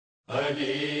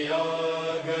Ali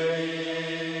aa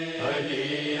gaye,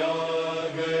 Ali aa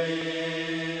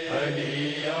gaye, Ali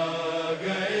aa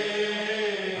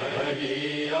gaye,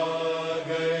 Ali aa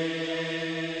gaye,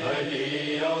 Ali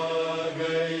aa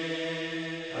gaye,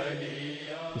 Ali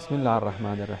aa. Bismillah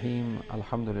ar-Rahman ar-Rahim.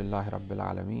 Alhamdulillahi Rabbil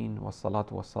Alameen.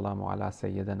 Wassalatu wassalamu ala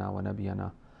Sayyidina wa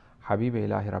Nabiyana Habibi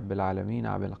Ilahi Rabbil Alameen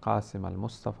Abil Qasim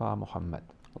al-Mustafa Muhammad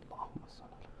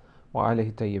وآله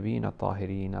الطيبين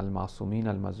الطاهرين المعصومين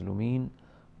المظلومين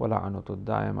ولعنة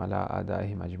الدائم على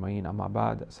أعدائهم أجمعين أما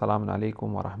بعد السلام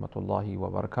عليكم ورحمة الله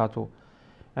وبركاته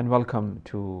and welcome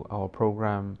to our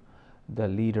program The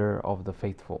Leader of the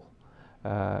Faithful.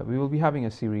 We will be having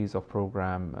a series of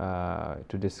program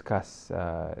to discuss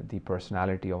the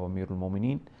personality of Amir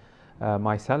Al-Mumineen.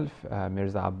 Myself,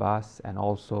 Mirza Abbas, and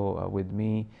also with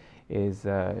me is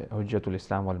Hujjatul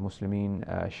Islam wal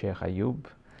Muslimin, Sheikh Ayub.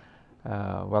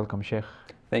 Welcome, Sheikh.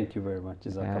 Thank you very much.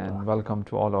 And welcome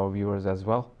to all our viewers as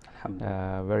well.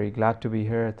 Very glad to be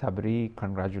here. Tabreek,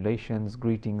 congratulations,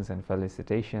 greetings and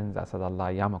felicitations.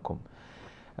 Asadallah yamakum.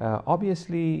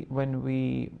 Obviously, when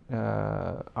we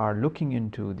are looking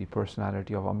into the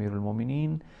personality of Amir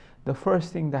Al-Mumineen, the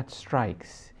first thing that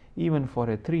strikes, even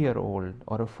for a 3-year-old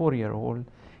or a 4-year-old,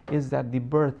 is that the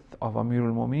birth of Amir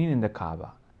Al-Mumineen in the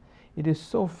Kaaba. It is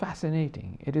so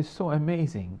fascinating. It is so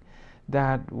amazing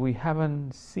that we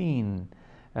haven't seen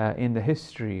in the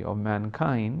history of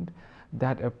mankind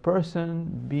that a person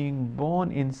being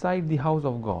born inside the house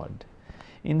of God,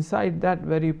 inside that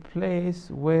very place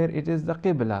where it is the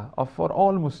Qibla for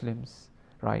all Muslims,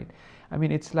 right? I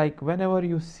mean, it's like whenever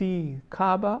you see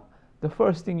Kaaba, the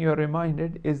first thing you're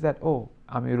reminded is that, oh,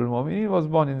 Amir Al-Mumineen was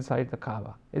born inside the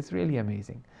Kaaba. It's really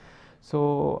amazing.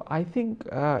 So I think,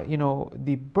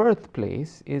 the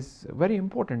birthplace is very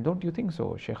important. Don't you think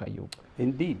so, Sheikh Ayub?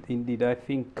 Indeed. I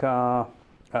think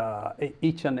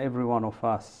each and every one of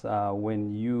us,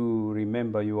 when you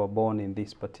remember you were born in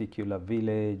this particular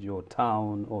village or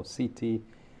town or city,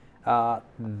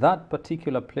 that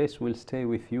particular place will stay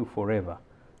with you forever.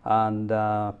 And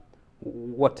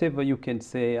whatever you can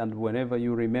say and whenever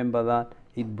you remember that,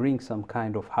 it brings some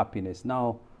kind of happiness.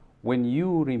 Now, when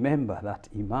you remember that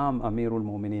Imam Amir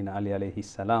Al-Mumineen Ali alayhi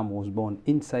salam was born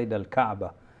inside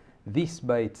Al-Kaaba, this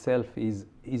by itself is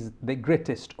the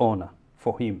greatest honor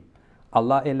for him.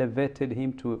 Allah elevated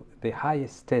him to the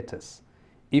highest status.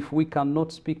 If we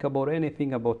cannot speak about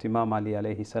anything about Imam Ali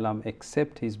alayhi salam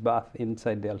except his birth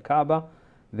inside the Al-Kaaba,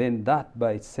 then that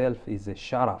by itself is a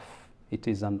sharaf. It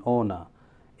is an honor.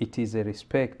 It is a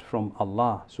respect from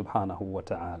Allah subhanahu wa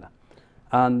ta'ala.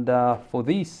 And for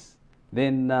this,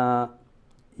 then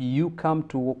you come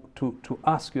to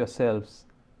ask yourselves,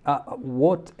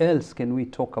 what else can we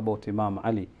talk about Imam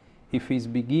Ali if his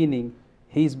beginning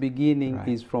right,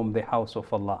 is from the house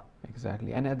of Allah?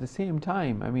 Exactly. And at the same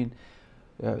time, I mean,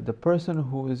 the person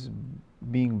who is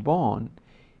being born,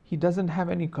 he doesn't have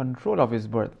any control of his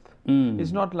birth.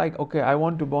 It's not like, okay, I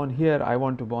want to born here, I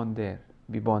want to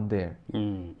be born there.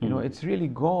 It's really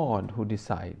God who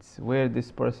decides where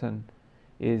this person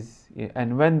is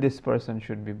and when this person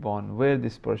should be born, where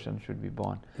this person should be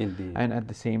born. Indeed. And at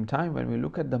the same time, when we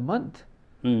look at the month,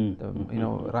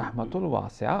 Rahmatul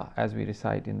Wasi'ah, as we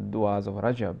recite in du'as of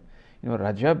Rajab,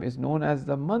 Rajab is known as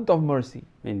the month of mercy.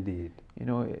 Indeed.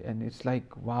 And it's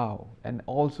like, wow. And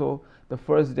also the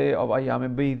first day of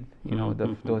Ayyam Bid,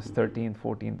 those 13th,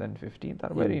 14th and 15th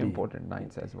are very important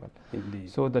nights as well. Indeed.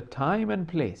 So the time and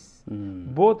place,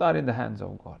 both are in the hands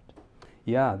of God.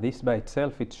 Yeah, this by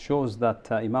itself, it shows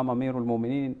that Imam Amir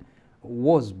Al-Mumineen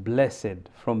was blessed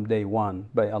from day one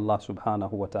by Allah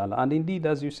subhanahu wa ta'ala. And indeed,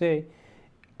 as you say,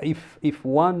 if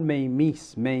one may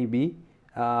miss maybe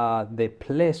the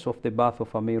place of the birth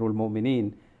of Amir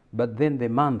Al-Mumineen, but then the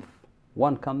month,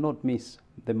 one cannot miss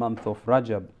the month of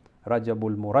Rajab,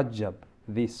 Rajabul Murajjab,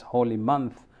 this holy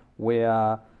month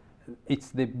where it's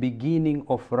the beginning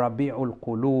of Rabi'ul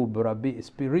Qulub,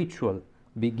 spiritual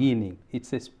beginning.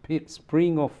 It's a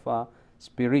spring of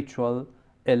spiritual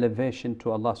elevation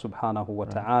to Allah subhanahu wa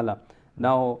ta'ala.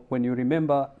 Now, when you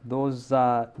remember those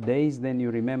days, then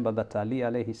you remember that Ali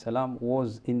alayhi salam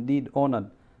was indeed honored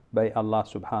by Allah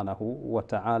subhanahu wa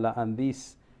ta'ala, and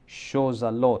this shows a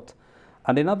lot.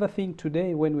 And another thing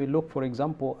today, when we look, for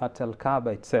example, at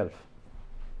Al-Kaaba itself,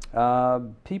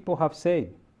 people have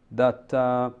said that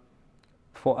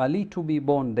for Ali to be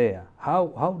born there,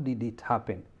 how did it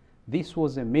happen? This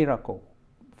was a miracle.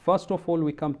 First of all,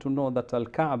 we come to know that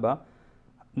Al-Kaaba,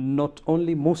 not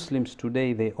only Muslims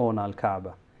today, they own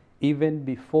Al-Kaaba. Even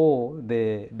before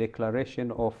the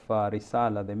declaration of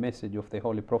Risala, the message of the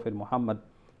Holy Prophet Muhammad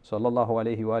sallallahu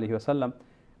alayhi wa sallam,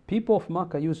 people of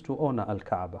Makkah used to honor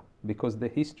Al-Kaaba because the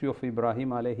history of Ibrahim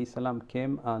alayhi salam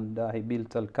came and he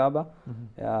built Al-Kaaba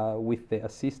with the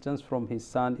assistance from his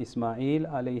son Ismail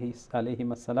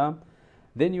alayhi salam.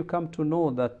 Then you come to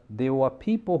know that there were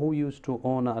people who used to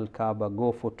honor Al-Kaaba,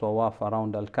 go for tawaf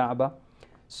around Al-Kaaba.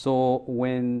 So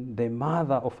when the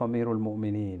mother of Amir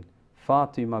Al-Mumineen,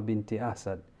 Fatima binti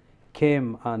Asad,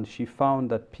 came and she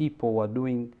found that people were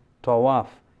doing tawaf,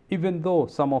 even though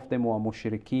some of them were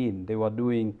mushrikeen, they were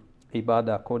doing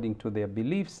ibadah according to their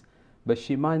beliefs, but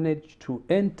she managed to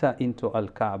enter into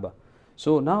Al-Kaaba.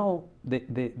 So now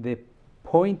the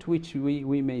point which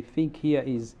we may think here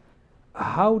is,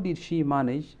 how did she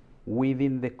manage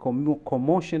within the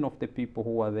commotion of the people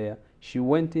who were there? She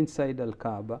went inside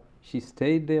Al-Kaaba, she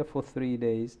stayed there for 3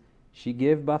 days, she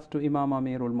gave birth to Imam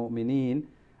Amir Al-Mumineen,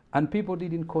 and people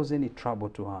didn't cause any trouble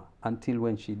to her until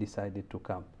when she decided to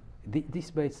come. This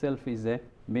by itself is a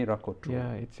miracle too.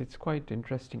 Yeah, it's quite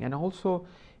interesting. And also,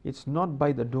 it's not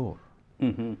by the door.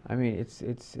 I mean,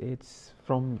 it's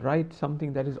from right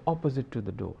something that is opposite to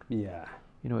the door. Yeah.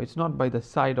 You know, it's not by the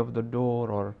side of the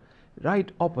door or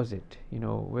right opposite, you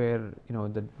know, where, you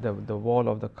know, the wall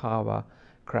of the Kaaba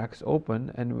cracks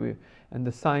open, and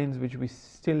the signs which we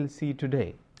still see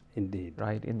today. Indeed.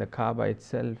 Right, in the Kaaba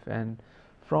itself. And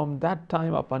from that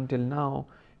time up until now,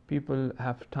 people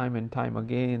have time and time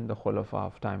again, the Khulafa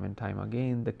of time and time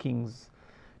again, the kings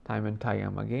time and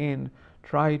time again,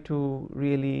 try to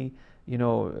really, you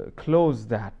know, close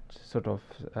that sort of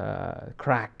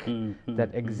crack that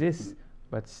exists,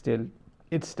 but still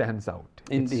it stands out.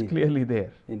 Indeed. It's clearly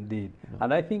there. Indeed. You know.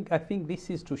 And I think this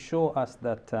is to show us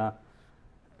that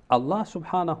Allah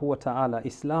subhanahu wa ta'ala,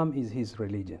 Islam is his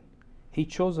religion. He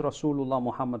chose Rasulullah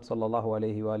Muhammad sallallahu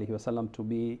alayhi wa wasallam to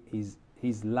be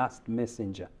his last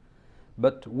messenger.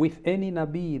 But with any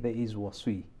Nabi there is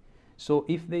wasi. So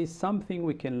if there is something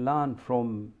we can learn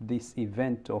from this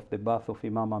event of the birth of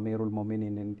Imam Amir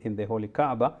Al-Mumineen in the Holy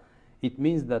Kaaba, it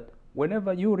means that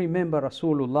whenever you remember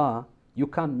Rasulullah, you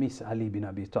can't miss Ali bin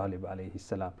Abi Talib alayhi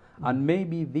salam. And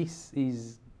maybe this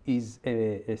is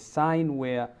a sign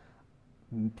where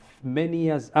many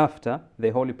years after, the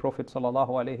Holy Prophet sallallahu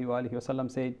alayhi wa wasallam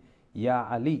said, Ya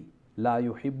Ali, la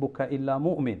yuhibbuka illa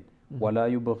mu'min, wa la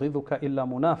yubghiduka illa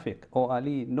munafiq. O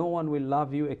Ali, no one will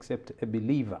love you except a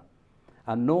believer,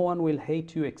 and no one will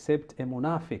hate you except a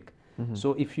munafiq.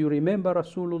 So if you remember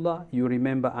Rasulullah, you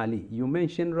remember Ali. You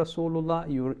mention Rasulullah,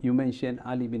 you mention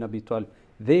Ali bin Abi Talib.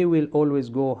 They will always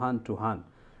go hand to hand.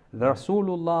 The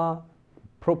Rasulullah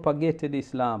propagated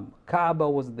Islam. Kaaba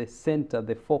was the center,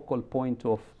 the focal point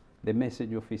of the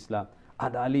message of Islam.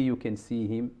 And Ali, you can see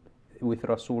him with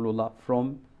Rasulullah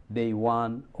from day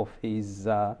one of his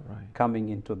coming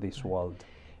into this world.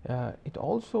 It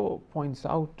also points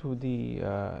out to the,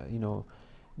 you know,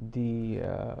 the,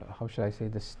 how should I say,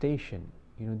 the station,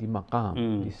 you know, the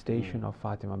maqam, the station of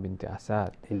Fatima bint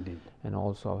Asad. Indeed. And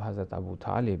also of Hazrat Abu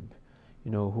Talib,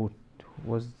 you know,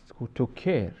 who took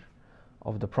care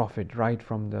of the Prophet right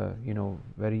from the, you know,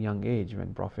 very young age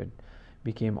when Prophet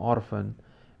became orphan.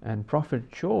 And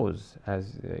Prophet chose,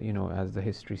 as you know, as the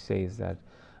history says, that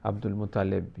Abdul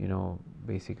Muttalib, you know,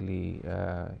 basically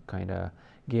kind of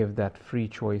gave that free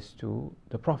choice to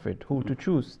the Prophet who to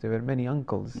choose. There were many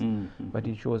uncles, but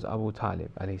he chose Abu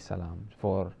Talib alayhi salam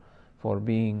for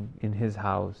being in his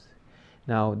house.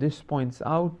 Now this points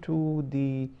out to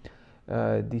the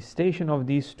station of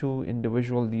these two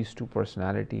individuals, these two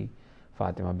personality,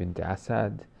 Fatima bint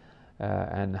Asad,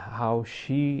 and how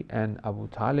she and Abu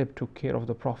Talib took care of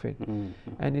the Prophet.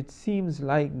 And it seems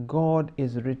like God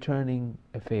is returning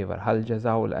a favor. Hal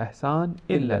jazaul ihsan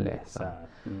illa al ihsan.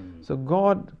 So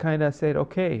God kind of said,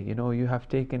 okay, you know, you have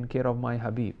taken care of my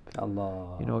Habib.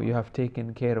 Allah. You know, you have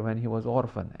taken care when he was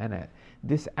orphan. And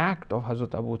this act of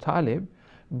Hazrat Abu Talib,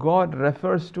 God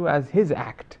refers to as his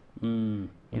act.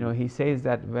 You know, he says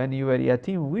that when you were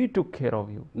yatim, we took care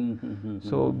of you.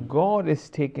 So God is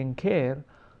taking care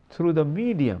through the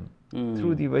medium,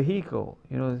 through the vehicle,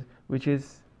 you know, which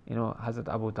is, you know, Hazrat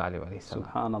Abu Talib alayhi salam.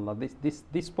 Subhanallah.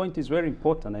 This point is very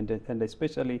important, and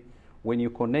especially when you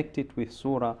connect it with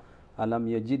Surah Alam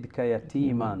Yajidka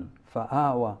Yatiman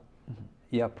Fa'awa.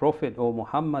 Ya Prophet, O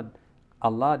Muhammad,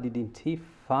 Allah didn't he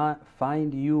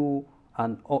find you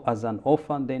as an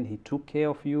orphan, then he took care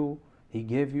of you, he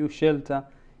gave you shelter.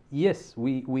 Yes,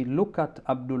 we look at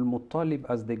Abdul Muttalib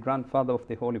as the grandfather of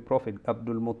the Holy Prophet.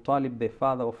 Abdul Muttalib, the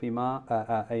father of Imam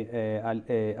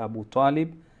Abu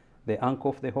Talib, the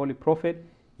uncle of the Holy Prophet.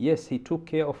 Yes, he took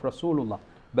care of Rasulullah.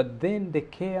 But then the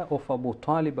care of Abu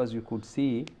Talib, as you could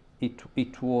see,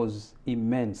 it was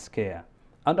immense care.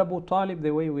 And Abu Talib,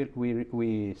 the way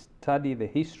we study the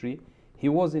history, he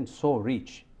wasn't so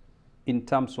rich. in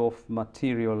terms of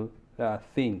material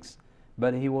things,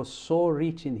 but he was so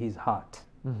rich in his heart.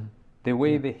 The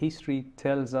way the history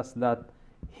tells us that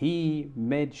he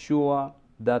made sure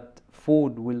that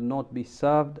food will not be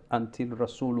served until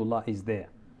Rasulullah is there.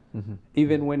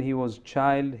 Even when he was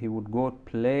child, he would go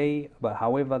play, but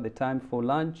however the time for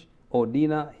lunch or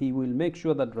dinner, he will make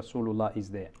sure that Rasulullah is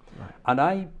there. Right. And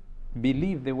I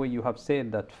believe the way you have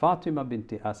said that Fatima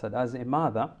binti Asad as a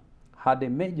mother had a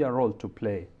major role to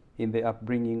play in the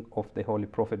upbringing of the Holy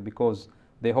Prophet, because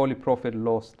the Holy Prophet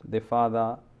lost the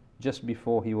father just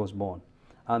before he was born.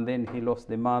 And then he lost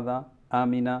the mother,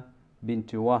 Amina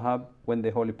binti Wahab, when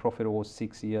the Holy Prophet was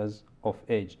 6 years of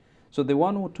age. So the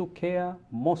one who took care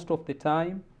most of the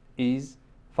time is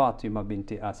Fatima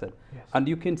binti Asad. Yes. And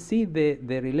you can see the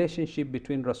relationship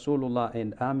between Rasulullah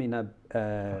and Amina,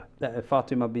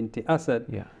 Fatima binti Asad,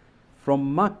 Yeah.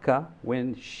 from Mecca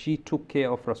when she took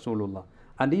care of Rasulullah.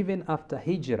 And even after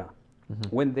Hijrah,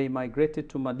 when they migrated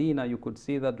to Medina, you could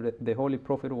see that the Holy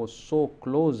Prophet was so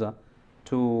closer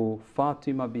to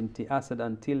Fatima binti Asad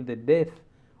until the death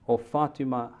of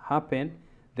Fatima happened.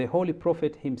 The Holy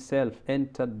Prophet himself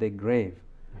entered the grave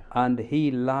and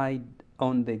he lied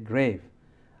on the grave.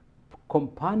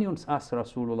 Companions asked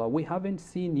Rasulullah, we haven't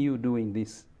seen you doing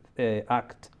this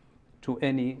act to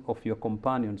any of your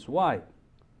companions. Why?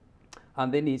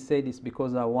 And then he said, it's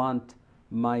because I want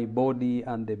my body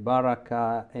and the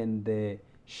barakah and the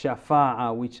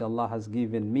shafa'ah which Allah has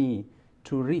given me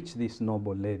to reach this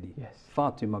noble lady, Yes.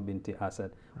 Fatima binti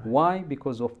Asad. Why?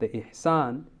 Because of the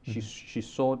ihsan she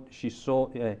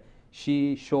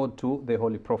showed to the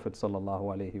Holy Prophet sallallahu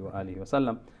alaihi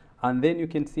wasallam. And then you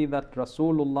can see that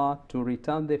Rasulullah, to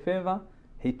return the favor,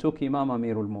 he took Imam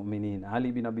Amir Al-Mumineen,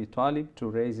 Ali bin Abi Talib, to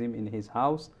raise him in his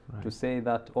house, to say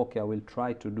that, okay, I will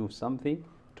try to do something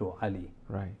to Ali.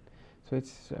 Right. So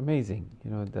it's amazing,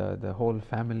 the whole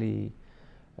family,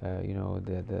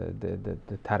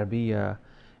 the tarbiyah,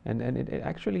 and it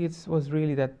actually was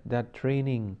really that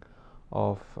training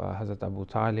of Hazrat Abu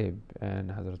Talib and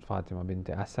Hazrat Fatima bint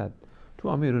Asad to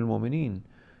Amir Al-Mumineen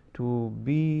to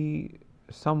be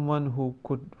someone who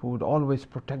would always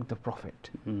protect the Prophet,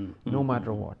 no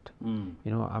matter what.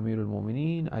 Amir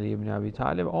Al-Mumineen, Ali ibn Abi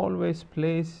Talib, always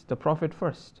placed the Prophet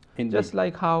first. Indeed. Just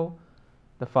like how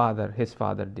his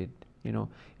father did.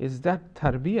 Is that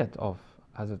tarbiyat of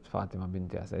Hazrat Fatima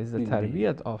bint Asad, is the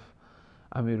tarbiyat of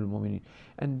Amir Al-Mumineen.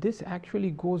 And this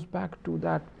actually goes back to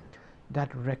that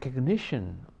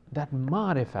recognition, that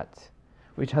ma'rifat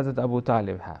which Hazrat Abu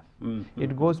Talib have.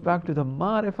 It goes back to the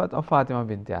ma'rifat of Fatima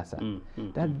bint Asad,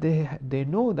 that they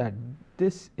know that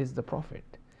this is the Prophet.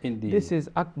 Indeed. This is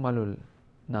Akmalul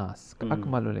Nas,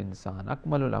 Akmalul Insan,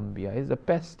 Akmalul Anbiya, is the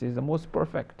best, is the most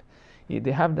perfect.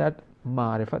 They have that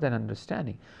ma'rifat and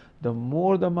understanding. The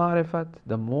more the ma'rifat,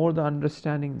 the more the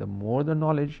understanding, the more the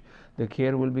knowledge, the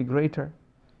care will be greater.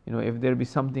 If there be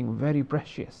something very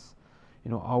precious,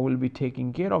 I will be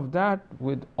taking care of that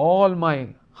with all my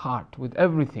heart, with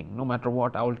everything, no matter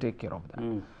what, I will take care of that.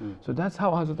 So that's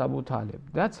how Hazrat Abu Talib,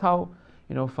 that's how,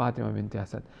 Fatima bint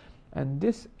Asad. And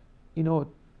this,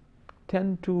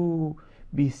 tend to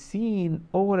be seen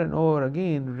over and over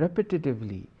again,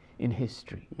 repetitively in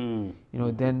history.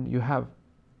 Then you have,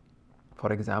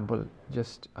 for example,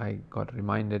 just I got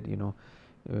reminded,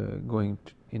 going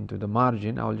into the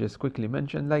margin, I will just quickly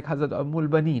mention, like Hazrat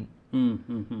Al-Baneen.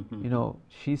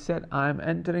 She said, I am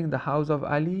entering the house of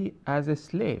Ali as a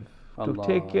slave to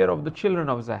take care of the children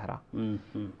of Zahra.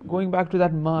 Going back to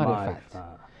that ma'rifat.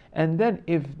 And then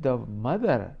if the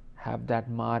mother have that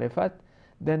ma'rifat,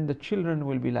 then the children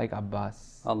will be like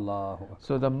Abbas.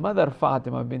 So the mother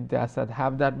Fatima bint Asad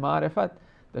have that ma'rifat,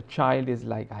 the child is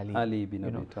like Ali. Ali bin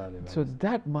Abi Talib. So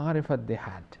that ma'rifat they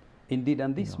had. Indeed,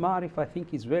 and this ma'rifat I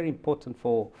think is very important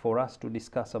for us to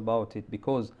discuss about it,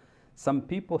 because some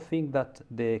people think that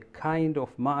the kind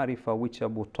of ma'rifah which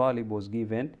Abu Talib was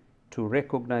given to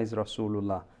recognize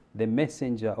Rasulullah, the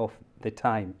messenger of the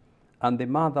time, and the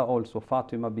mother also,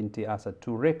 Fatima binti Asad,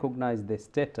 to recognize the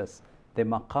status, the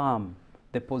maqam,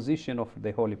 the position of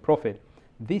the Holy Prophet.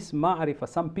 This ma'rifah,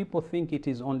 some people think it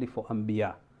is only for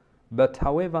Anbiya. But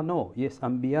however, no, yes,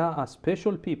 Anbiya are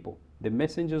special people, the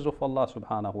messengers of Allah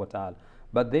subhanahu wa ta'ala.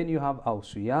 But then you have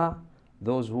Awsiya,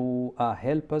 those who are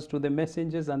helpers to the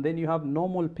messengers, and then you have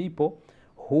normal people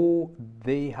who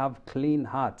they have clean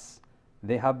hearts.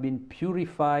 They have been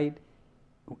purified.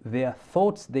 Their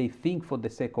thoughts they think for the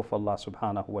sake of Allah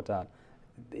subhanahu wa ta'ala.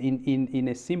 In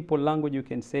a simple language you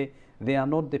can say they are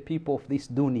not the people of this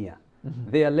dunya.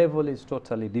 Their level is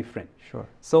totally different. Sure.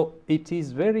 So it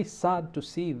is very sad to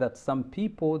see that some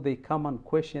people they come and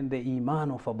question the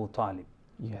iman of Abu Talib.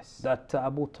 Yes. That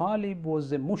Abu Talib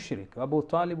was a mushrik, Abu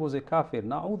Talib was a kafir.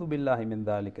 Na'udhu billahi min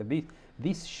dhalika.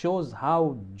 This shows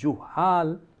how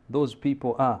juhal those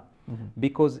people are.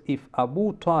 Because if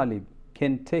Abu Talib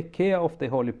can take care of the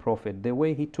Holy Prophet the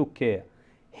way he took care,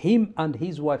 him and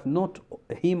his wife, not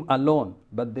him alone,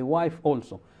 but the wife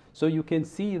also. So you can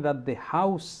see that the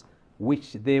house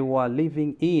which they were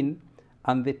living in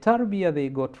and the tarbiyah they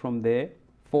got from their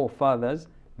forefathers,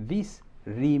 this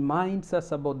reminds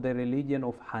us about the religion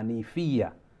of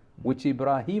Hanifiyya, which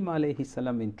Ibrahim alayhi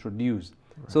salam introduced.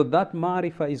 Right. So that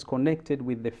ma'rifah is connected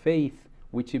with the faith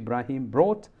which Ibrahim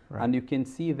brought, right. And you can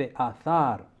see the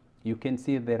athar, you can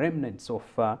see the remnants of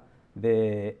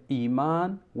the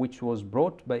iman which was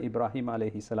brought by Ibrahim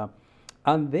alayhi salam.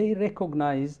 And they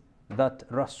recognize that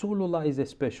Rasulullah is a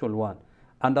special one.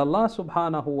 And Allah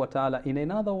subhanahu wa ta'ala, in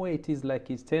another way, it is like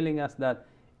He's telling us that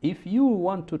if you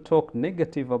want to talk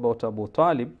negative about Abu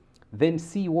Talib, then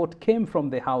see what came from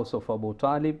the house of Abu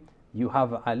Talib. You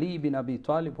have Ali bin Abi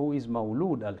Talib, who is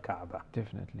Mawlud al-Kaaba.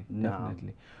 Definitely,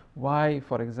 definitely. Why,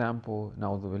 for example,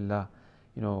 na'udhu billah,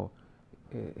 you know,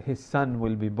 his son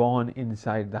will be born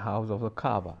inside the house of the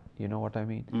Kaaba. You know what I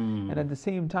mean? And at the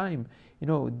same time, you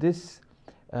know, this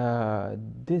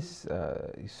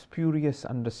spurious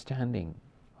understanding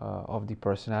of the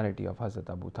personality of Hazrat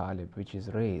Abu Talib, which is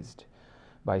raised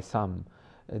by some,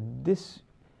 this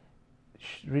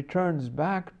returns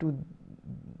back to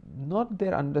not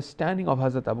their understanding of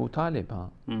Hazrat Abu Talib.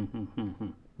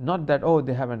 Not that, oh,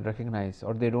 they haven't recognized,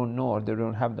 or they don't know, or they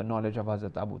don't have the knowledge of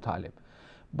Hazrat Abu Talib.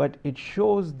 But it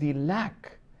shows the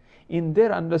lack in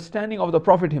their understanding of the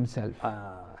Prophet himself.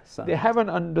 They haven't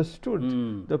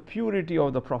understood the purity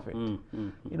of the Prophet.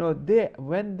 You know,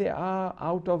 when they are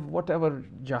out of whatever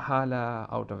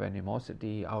jahala, out of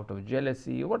animosity, out of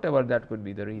jealousy, whatever that could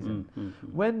be the reason,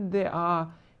 when they are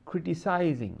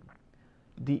criticizing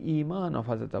the iman of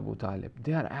Hazrat Abu Talib,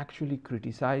 they are actually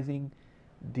criticizing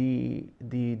the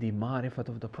ma'rifat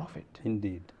of the Prophet.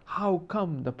 Indeed. How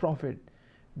come the Prophet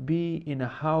be in a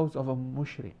house of a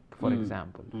mushrik, for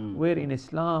example, where in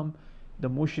Islam the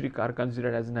mushrik are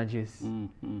considered as najis?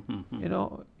 You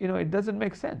know, it doesn't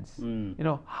make sense. You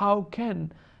know, how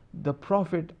can the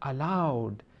Prophet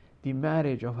allowed the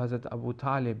marriage of Hazrat Abu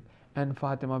Talib and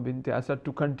Fatima bint Asad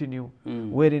to continue,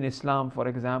 where in Islam, for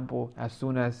example, as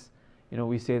soon as, you know,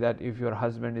 we say that if your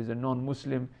husband is a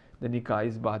non-Muslim, the nikah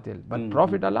is batil, but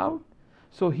Prophet allowed?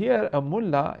 So here a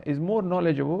mullah is more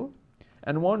knowledgeable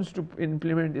and wants to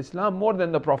implement Islam more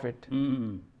than the Prophet.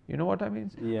 You know what I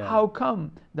mean? Yeah. How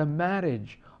come the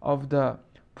marriage of the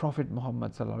Prophet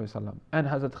Muhammad and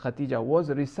Hazrat Khatija was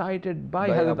recited by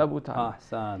Hazrat Abu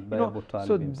Talib?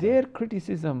 So their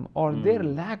criticism or their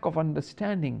lack of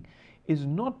understanding is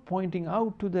not pointing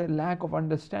out to their lack of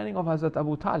understanding of Hazrat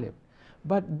Abu Talib,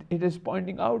 but it is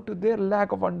pointing out to their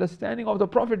lack of understanding of the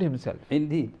Prophet himself.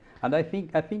 Indeed. And I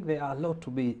think there are a lot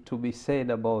to be said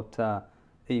about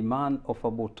Iman of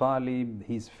Abu Talib,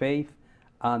 his faith,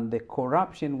 and the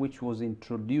corruption which was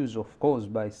introduced, of course,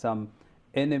 by some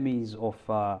enemies of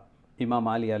Imam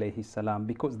Ali alayhi salam,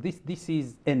 because this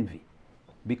is envy.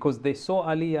 Because they saw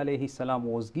Ali alayhi salam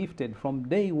was gifted from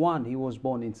day one, he was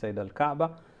born inside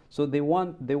Al-Kaaba. So they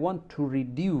want to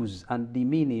reduce and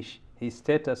diminish his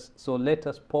status. So let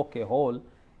us poke a hole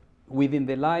within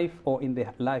the life or in the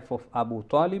life of Abu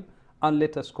Talib and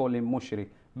let us call him mushrik.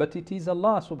 But it is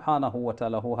Allah subhanahu wa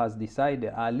ta'ala who has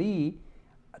decided Ali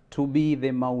to be the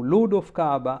Mawlud of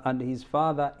Kaaba, and his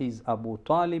father is Abu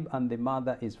Talib and the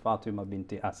mother is Fatima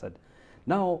bint Asad.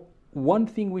 Now, one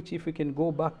thing which, if we can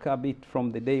go back a bit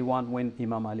from the day one when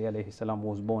Imam Ali alayhi salam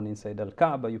was born inside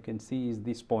Al-Kaaba, you can see is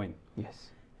this point.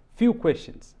 Yes. Few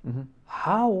questions.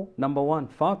 How, number one,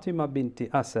 Fatima bint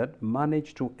Asad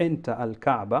managed to enter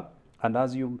Al-Kaaba, and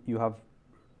as you have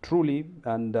truly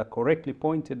and correctly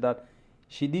pointed that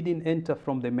she didn't enter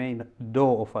from the main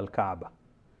door of Al-Kaaba,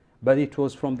 but it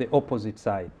was from the opposite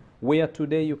side, where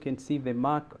today you can see the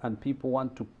mark and people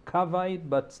want to cover it,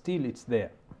 but still it's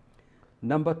there.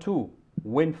 Number two,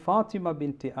 when Fatima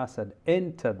bint Asad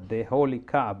entered the holy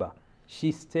Kaaba,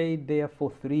 she stayed there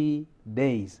for 3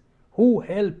 days. Who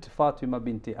helped Fatima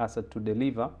bint Asad to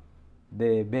deliver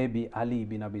the baby Ali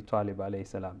bin Abi Talib alayhi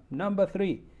salam? Number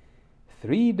three,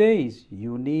 3 days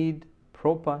you need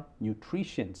proper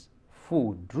nutrition,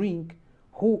 food, drink.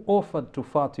 Who offered to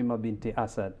Fatima bint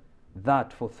Asad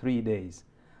that for 3 days?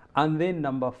 And then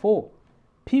number four,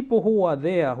 people who are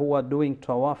there who are doing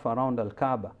tawaf around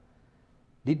Al-Kaaba,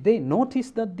 did they notice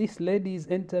that this lady is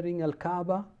entering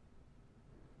Al-Kaaba?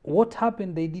 What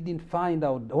happened? They didn't find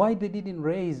out. Why they didn't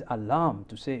raise alarm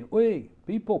to say, hey,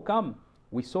 people come,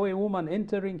 we saw a woman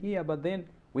entering here, but then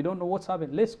we don't know what's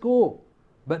happened, let's go.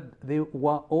 But they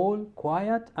were all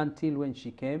quiet until when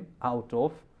she came out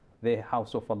of the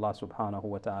house of Allah subhanahu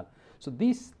wa ta'ala. So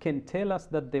this can tell us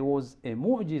that there was a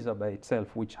mu'jiza by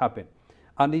itself which happened.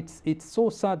 And it's so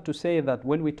sad to say that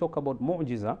when we talk about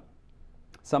mu'jiza,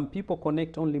 some people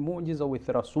connect only mu'jiza with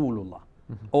Rasulullah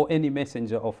or any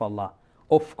messenger of Allah.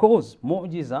 Of course,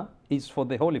 mu'jiza is for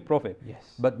the Holy Prophet.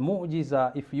 Yes. But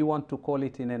mu'jiza, if you want to call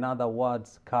it in another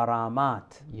words,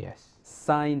 karamat, Yes.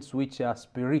 signs which are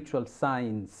spiritual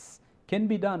signs, can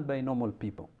be done by normal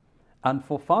people. And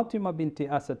for Fatima binti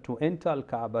Asad to enter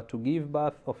Al-Kaaba, to give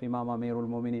birth of Imam Amir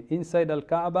Al-Mumineen inside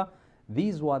Al-Kaaba,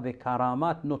 these were the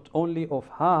karamat not only of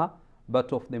her,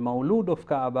 but of the Mawlud of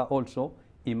Kaaba also,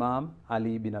 Imam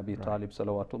Ali bin Abi Talib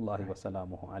salawatullahi wa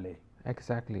salamuhu alayhi.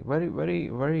 Exactly. Very, very,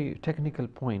 very technical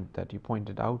point that you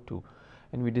pointed out to,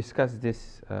 and we discussed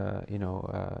this,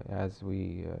 as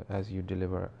you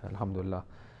deliver. Alhamdulillah,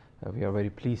 we are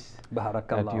very pleased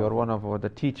that you are one of the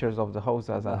teachers of the house.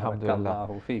 As Alhamdulillah,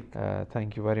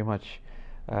 thank you very much.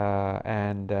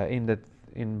 And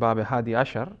in Bab Hadi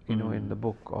Ashar, in the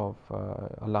book of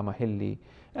Allama Hilli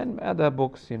and other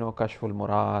books, Kashful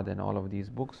Murad and all of these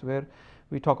books, where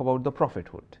we talk about the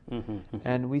prophethood.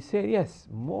 And we say, yes,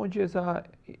 mu'jiza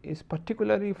is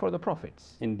particularly for the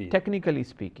prophets. Indeed. Technically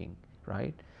speaking,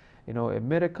 right? A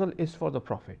miracle is for the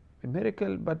prophet. A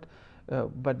miracle, but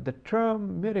the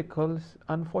term miracles,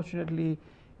 unfortunately,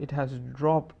 it has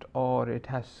dropped or it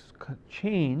has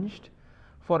changed.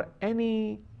 For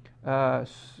any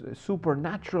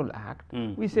supernatural act,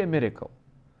 we say miracle.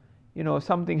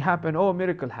 Something happened, oh,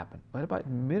 miracle happened. But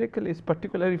miracle is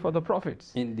particularly for the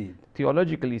prophets. Indeed.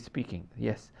 Theologically speaking,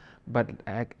 yes. But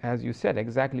as you said,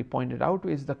 exactly pointed out,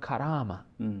 is the karama,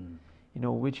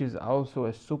 which is also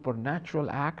a supernatural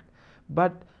act,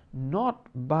 but not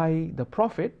by the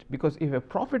prophet, because if a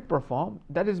prophet perform,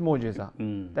 that is mu'jiza,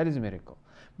 that is miracle.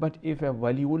 But if a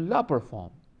waliullah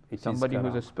perform, somebody who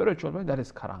is a spiritual man, that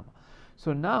is karama.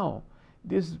 So now,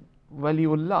 this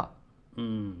waliullah,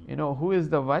 who is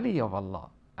the wali of Allah?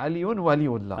 Aliyun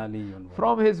waliullah.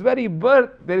 From his very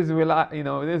birth, there is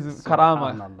this is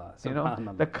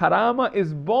karama. The karama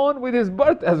is born with his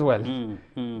birth as well.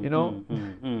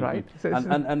 Right?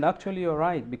 And actually, you're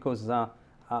right, because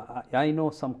I know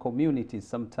some communities.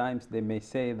 Sometimes they may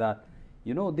say that,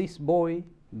 this boy,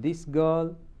 this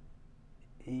girl,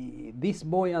 this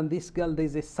boy and this girl,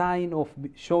 there's a sign of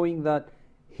showing that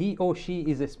he or she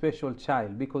is a special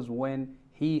child, because when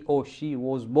he or she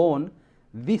was born,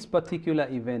 this particular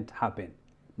event happened.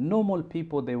 Normal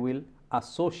people, they will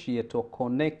associate or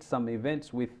connect some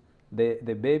events with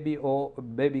the baby or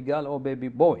baby girl or baby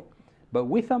boy. But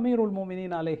with Amir Al-Mumineen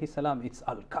alayhi salam, it's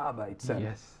Al-Kaaba itself.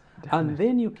 Yes, and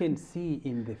then you can see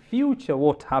in the future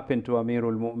what happened to Amir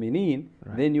Al-Mumineen.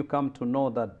 Then you come to know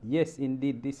that, yes,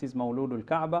 indeed, this is Mawlud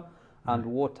Al-Kaaba. And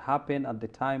what happened at the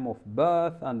time of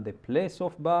birth and the place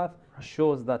of birth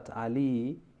shows that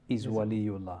Ali is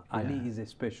Waliullah. Ali is a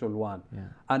special one.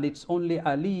 And it's only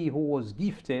Ali who was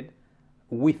gifted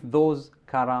with those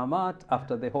karamat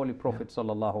after the Holy Prophet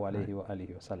sallallahu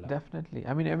alaihi wasallam. Definitely.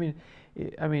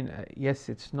 I mean, yes,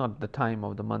 it's not the time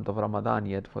of the month of Ramadan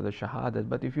yet for the Shahadat,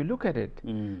 but if you look at it,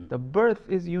 the birth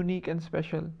is unique and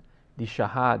special. The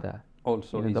Shahada,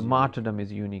 also the martyrdom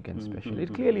is unique and special.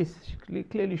 It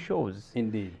clearly shows.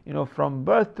 Indeed. From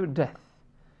birth to death.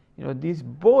 These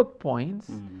both points.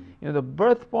 The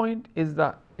birth point is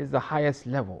the highest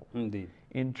level. Indeed.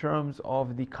 In terms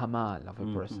of the kamal of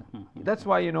a person. That's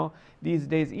why, these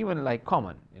days, even like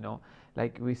common,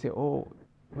 like we say, oh,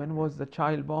 when was the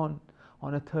child born?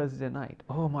 On a Thursday night.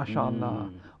 Oh, mashallah.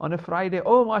 On a Friday.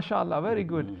 Oh, mashallah. Very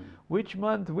good. Which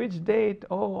month? Which date?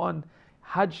 Oh, on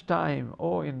Hajj time.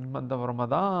 Oh, in month of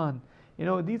Ramadan.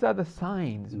 These are the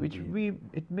signs which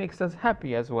it makes us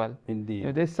happy as well.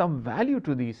 Indeed. There's some value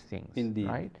to these things. Indeed.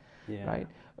 Right? Yeah. Right?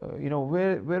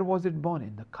 Where was it born?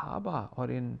 In the Kaaba, or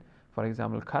in, for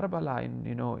example, Karbala,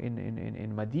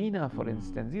 in Medina, for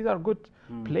instance. These are good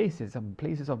places, some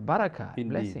places of barakah,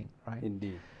 blessing, right?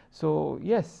 Indeed. So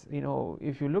yes,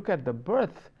 if you look at the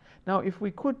birth, now if we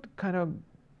could kind of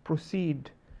proceed,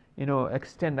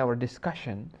 extend our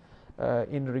discussion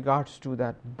in regards to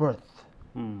that birth,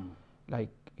 like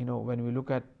when we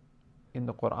look at in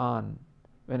the Quran,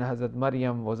 when Hazrat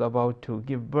Maryam was about to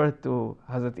give birth to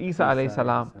Hazrat Isa alayhi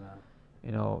salam,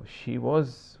 she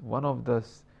was one of the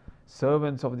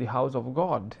servants of the house of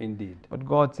God. Indeed. But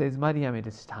God says, Maryam, it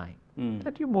is time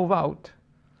that you move out.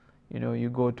 You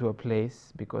go to a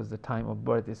place because the time of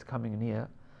birth is coming near,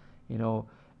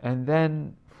 and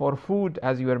then for food,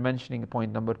 as you were mentioning,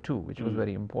 point number 2, which was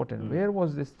very important. Where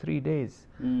was this 3 days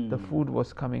the food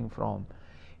was coming from?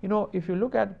 If you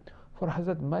look at for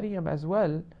Hazrat Maryam as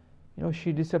well, You know,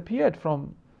 she disappeared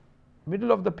from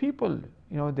middle of the people.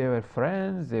 You know, they were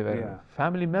friends, they were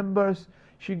family members.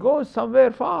 She goes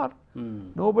somewhere far.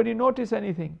 Nobody noticed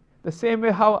anything. The same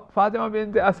way how Fatima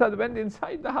bint Asad went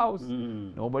inside the house.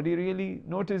 Nobody really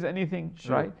noticed anything,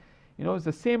 right? You know, it's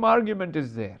the same argument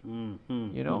is there.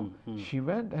 You know, she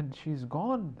went and she's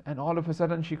gone, and all of a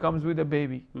sudden she comes with a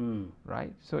baby,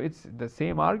 right? So it's the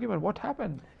same argument. What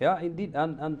happened? Yeah, indeed.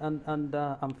 And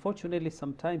unfortunately,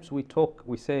 sometimes we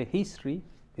say history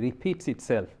repeats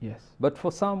itself. Yes. But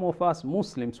for some of us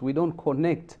Muslims, we don't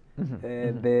connect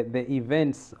the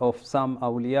events of some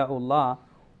awliyaullah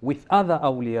with other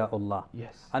awliyaullah.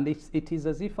 Yes. And it is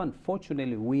as if,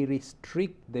 unfortunately, we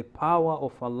restrict the power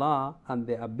of Allah and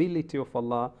the ability of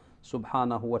Allah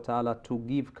subhanahu wa ta'ala to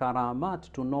give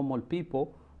karamat to normal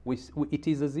people. It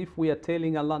is as if we are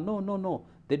telling Allah, no,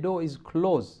 the door is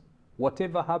closed.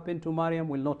 Whatever happened to Maryam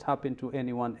will not happen to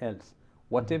anyone else.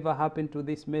 Whatever happened to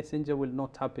this messenger will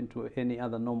not happen to any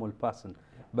other normal person.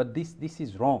 But this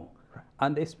is wrong.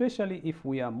 And especially if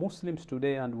we are Muslims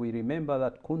today and we remember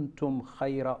that kuntum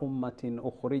khayra ummatin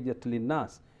ukhrijat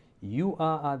linnas, you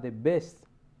are the best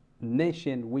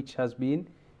nation which has been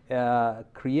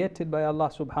created by Allah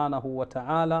subhanahu wa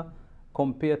ta'ala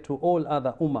compared to all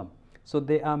other ummah. So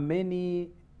there are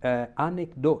many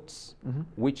anecdotes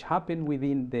which happen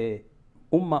within the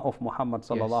ummah of Muhammad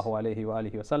sallallahu alayhi wa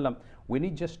alihi wasallam. We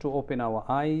need just to open our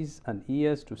eyes and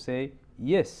ears to say,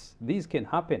 yes, these can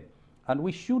happen. And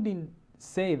we shouldn't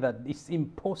say that it's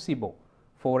impossible,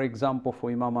 for example,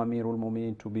 for Imam Amir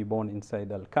Al-Mumineen to be born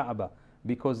inside Al-Kaaba,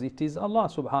 because it is Allah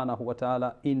subhanahu wa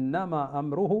ta'ala, إِنَّمَا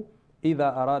أَمْرُهُ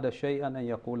إِذَا أَرَادَ شَيْئًا أَن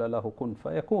يَقُولَ لَهُ كُن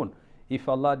فَيَكُونَ. If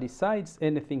Allah decides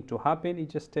anything to happen, He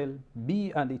just tells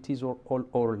be, and it is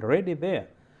already there.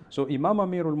 So Imam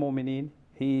Amir Al-Mumineen,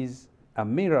 he is a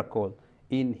miracle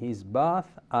in his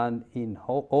birth and in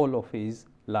all of his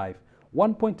life.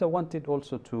 One point I wanted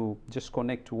also to just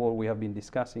connect to what we have been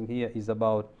discussing here is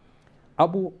about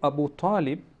Abu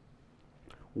Talib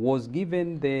was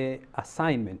given the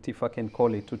assignment, if I can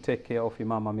call it, to take care of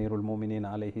Imam Amir Al-Mumineen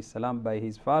alayhi salam by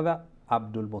his father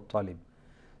Abdul Muttalib.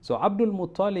 So Abdul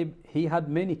Muttalib, he had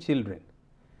many children,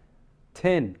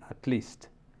 10 at least.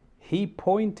 He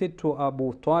pointed to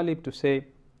Abu Talib to say,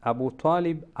 Abu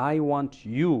Talib, I want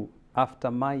you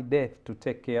after my death to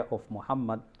take care of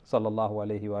Muhammad sallallahu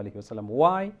alayhi wa alihi wasallam.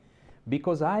 Why?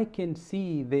 Because I can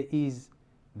see there is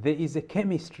a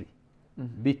chemistry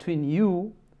between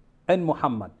you and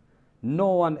Muhammad. No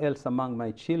one else among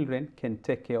my children can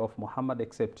take care of Muhammad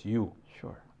except you.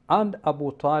 Sure. And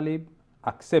Abu Talib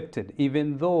accepted,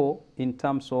 even though in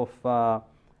terms of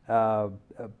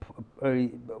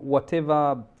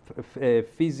whatever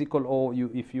physical, or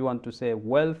if you want to say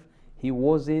wealth, he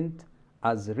wasn't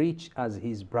as rich as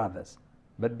his brothers.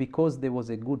 But because there was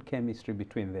a good chemistry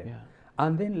between them.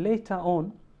 And then later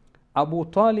on, Abu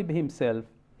Talib himself,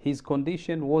 his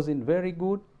condition wasn't very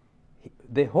good.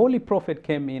 The Holy Prophet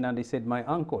came in and he said, my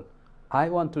uncle, I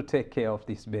want to take care of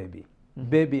this baby.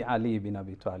 Baby Ali bin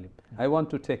Abi Talib. I want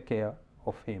to take care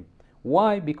of him.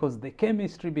 Why? Because the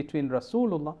chemistry between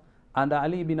Rasulullah and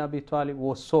Ali bin Abi Talib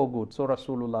was so good. So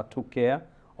Rasulullah took care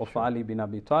of Ali bin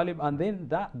Abi Talib. And then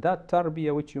that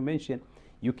tarbiyah which you mentioned,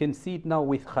 you can see it now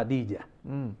with Khadija.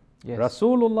 Yes.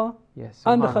 Rasulullah and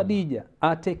Subhanallah. Khadija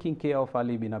are taking care of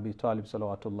Ali bin Abi Talib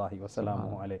salawatullahi wa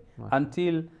salamuhu alayhi,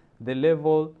 until the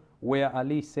level where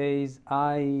Ali says,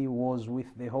 I was with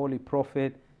the Holy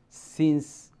Prophet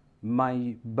since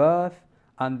my birth,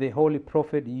 and the Holy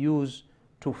Prophet used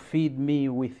to feed me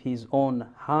with his own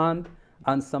hand,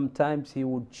 and sometimes he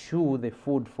would chew the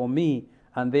food for me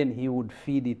and then he would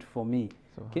feed it for me.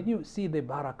 Can you see the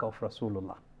barakah of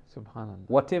Rasulullah? Subhanallah.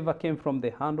 Whatever came from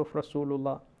the hand of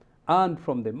Rasulullah and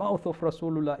from the mouth of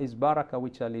Rasulullah is barakah,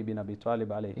 which Ali bin Abi Talib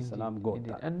alayhi salam got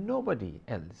that. And nobody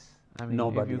else. I mean,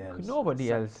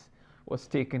 Nobody else was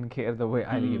taken care the way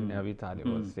Ali ibn Abi Talib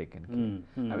was taken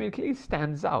care. I mean, it clearly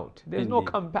stands out. There's no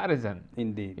comparison.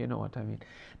 Indeed. You know what I mean?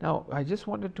 Now, I just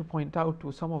wanted to point out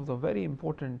to some of the very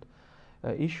important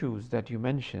issues that you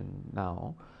mentioned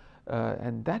now,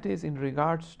 and that is in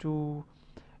regards to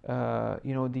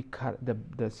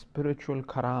the spiritual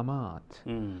karamat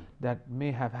that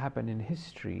may have happened in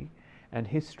history, and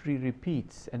history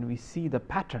repeats, and we see the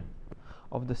pattern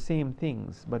of the same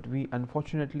things, but we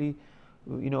unfortunately,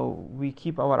 we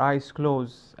keep our eyes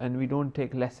closed and we don't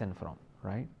take lesson from,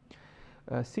 right?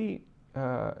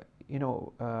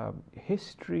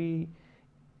 History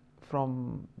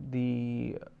from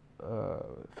the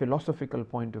philosophical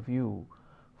point of view,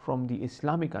 from the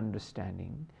Islamic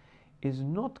understanding, is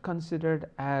not considered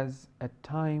as a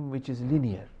time which is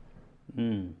linear.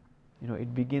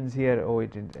 it begins here, oh,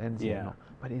 it ends here. Yeah. No,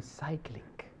 but it's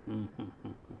cyclic.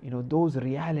 Mm-hmm. Those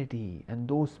reality and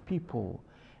those people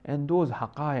and those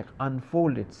haqa'iq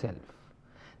unfold itself.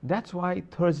 That's why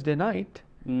Thursday night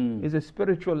is a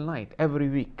spiritual night every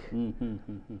week.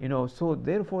 So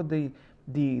therefore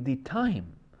the time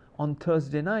on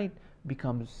Thursday night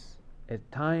becomes a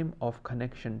time of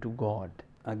connection to God.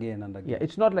 Again and again. Yeah,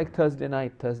 it's not like Thursday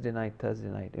night.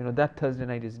 That Thursday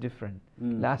night is different.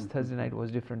 Last Thursday night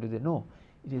was different today. No,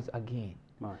 it is again.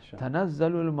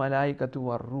 Tanazzalul malaikatu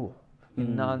war-ruh.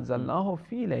 Inna anzalnahu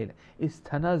fi layla. It's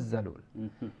tanazzalul.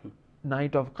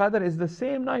 Night of Qadr is the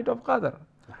same night of Qadr,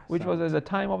 which was at the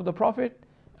time of the Prophet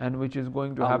and which is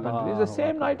going to happen today. It's the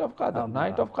same night of Qadr.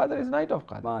 Night of Qadr is night of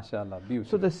Qadr. MashaAllah,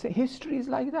 beautiful. So the history is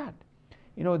like that.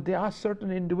 There are certain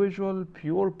individual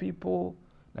pure people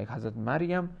like Hazrat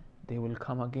Maryam, they will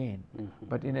come again,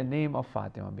 but in the name of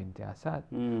Fatima bint Asad,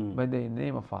 but in the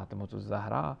name of Fatima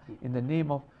Zahra, in the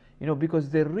name of, because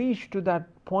they reach to that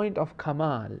point of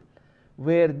Kamal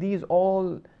where these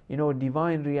all,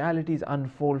 divine realities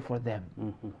unfold for them.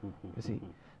 You see,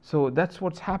 so that's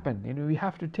what's happened. We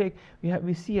have to take,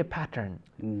 we see a pattern,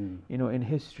 in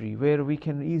history where we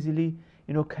can easily,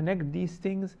 connect these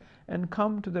things and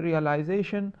come to the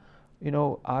realization,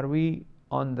 are we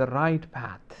on the right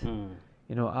path?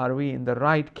 Are we in the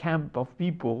right camp of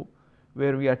people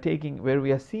where we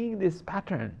are seeing this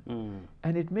pattern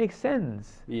and it makes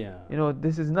sense? Yeah.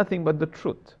 This is nothing but the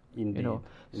truth. Indeed.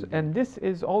 So, and this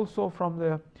is also from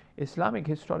the Islamic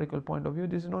historical point of view,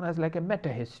 this is known as like a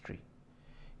meta-history.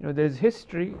 There is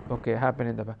history, happened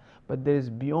in the past, but there is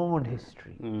beyond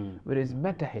history, where is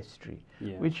meta-history,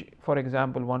 which, for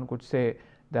example, one could say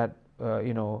that,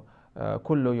 kullu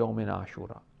yawmin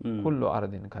ashura, kullu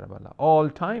ardin karbala. All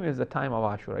time is the time of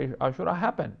Ashura. Ashura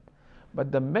happened,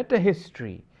 but the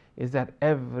meta-history is that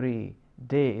every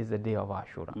day is the day of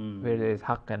Ashura, where there is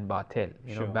haqq and batil,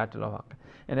 battle of haqq,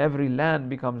 and every land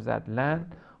becomes that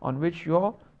land on which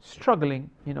you're struggling,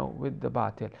 with the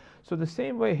batil. So the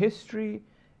same way history,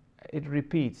 it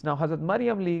repeats. Now Hazrat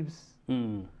Maryam leaves,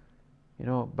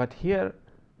 but here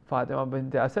Fatima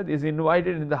bint Asad is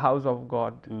invited in the house of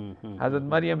God. Hazrat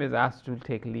Maryam is asked to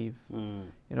take leave.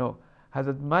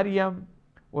 Hazrat Maryam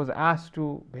was asked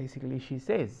to, basically she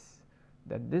says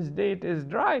that this date is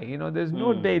dry, there's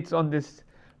no dates on this,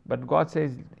 but God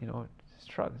says,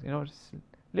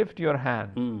 lift your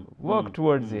hand, work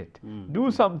towards it,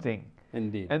 do something.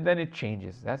 Indeed. And then it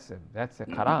changes. That's a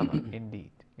karama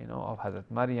indeed, of Hazrat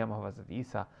Maryam, of Hazrat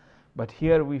Isa. But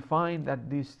here we find that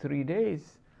these 3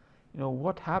 days,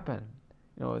 what happened?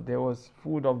 There was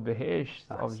food of Behesh,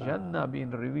 of Jannah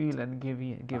being revealed and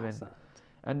given.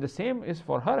 And the same is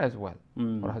for her as well.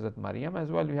 For Hazrat Maryam as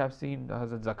well, we have seen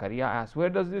Hazrat Zakaria asked, where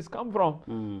does this come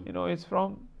from? It's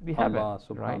from the heaven,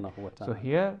 right? So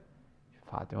here,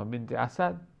 Fatima bint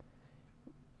Asad,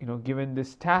 given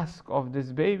this task of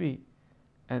this baby,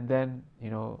 and then,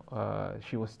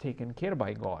 she was taken care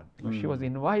by God. She was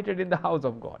invited in the house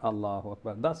of God. Allahu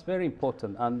Akbar. That's very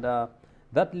important. And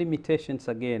that limitations,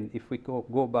 again, if we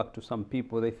go back to some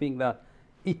people, they think that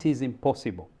it is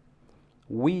impossible.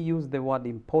 We use the word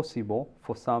impossible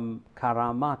for some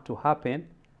karamat to happen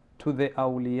to the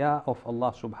awliya of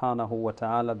Allah subhanahu wa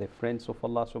ta'ala, the friends of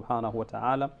Allah subhanahu wa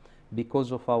ta'ala,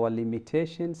 because of our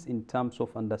limitations in terms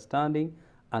of understanding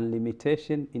and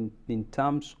limitation in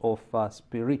terms of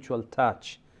spiritual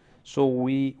touch. So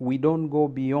we don't go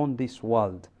beyond this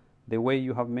world. The way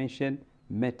you have mentioned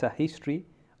meta-history,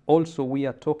 also we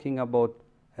are talking about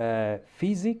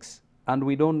physics, and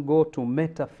we don't go to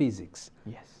metaphysics.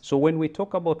 Yes. So when we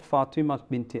talk about Fatima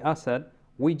bint Asad,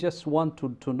 we just want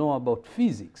to know about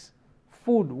physics.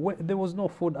 Food, there was no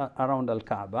food around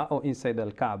Al-Kaaba or inside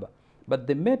Al-Kaaba. But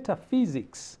the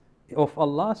metaphysics of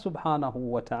Allah subhanahu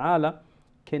wa ta'ala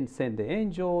can send the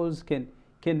angels, can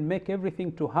make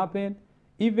everything to happen,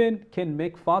 even can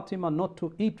make Fatima not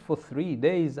to eat for 3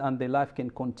 days and the life can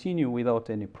continue without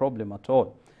any problem at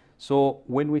all. So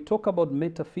when we talk about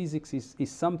metaphysics is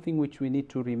something which we need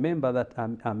to remember, that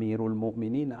Amir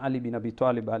Al-Mumineen Ali bin Abi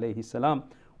Talib alayhi salam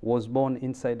was born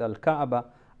inside Al-Kaaba,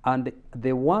 and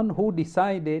the one who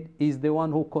decided is the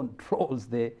one who controls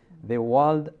the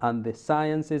world and the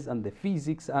sciences and the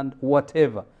physics and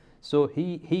whatever. So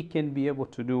he can be able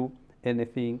to do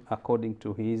anything according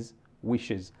to his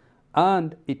wishes.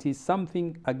 And it is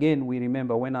something, again, we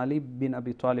remember when Ali bin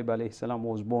Abi Talib alayhi salam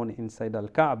was born inside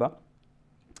Al-Kaaba,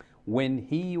 when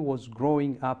he was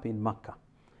growing up in Mecca,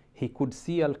 he could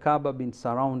see Al-Kaaba being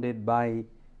surrounded by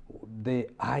the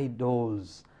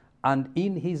idols. And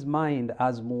in his mind,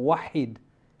 as Muwahid,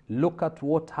 look at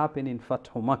what happened in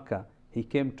Fathu Makkah. He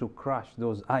came to crush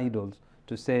those idols,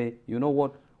 to say, you know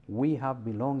what, we have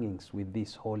belongings with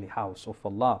this holy house of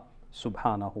Allah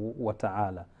subhanahu wa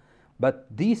ta'ala. But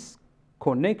this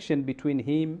connection between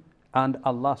him and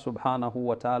Allah subhanahu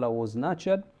wa ta'ala was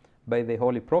nurtured by the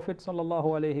Holy Prophet sallallahu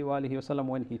alayhi wa alihi wasallam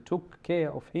when he took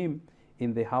care of him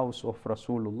in the house of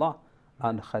Rasulullah.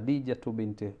 And Khadija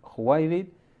bint Khuwaylid,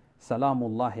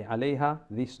 salamullahi alayha,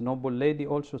 this noble lady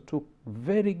also took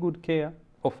very good care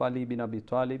of Ali bin Abi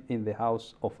Talib in the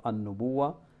house of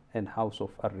An-Nubuwa and house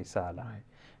of Ar-Risala. Right.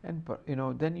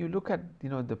 And then you look at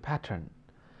the pattern.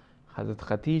 Hazrat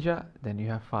Khadija, then you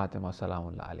have Fatima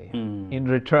salamullah alayha. In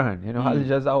return, Al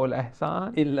Jaza'ul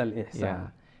Ihsan Illa al-Ihsan. Yeah.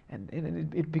 And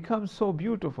it becomes so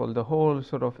beautiful, the whole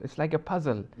sort of, it's like a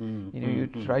puzzle. You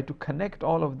try to connect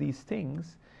all of these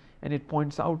things, and it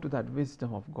points out to that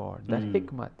wisdom of God, that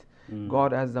hikmat.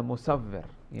 God as the musawwir,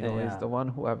 is the one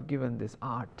who have given this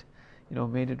art,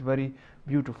 made it very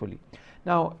beautifully.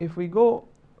 Now, if we go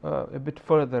a bit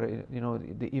further,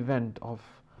 the event of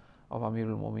Amir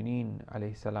Al-Mumineen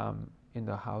alayhi salam in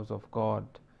the house of God,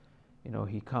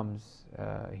 he comes,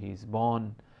 he's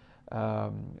born.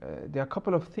 There are a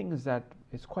couple of things that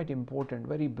is quite important.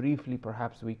 Very briefly,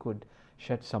 perhaps we could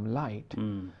shed some light.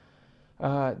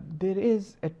 There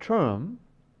is a term,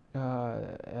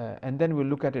 and then we'll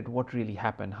look at it, what really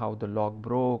happened, how the log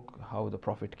broke, how the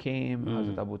Prophet came,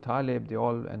 Hazrat Abu Talib,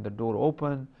 and the door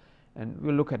opened, and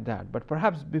we'll look at that. But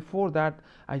perhaps before that,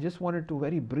 I just wanted to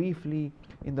very briefly,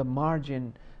 in the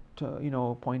margin,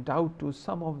 to point out to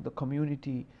some of the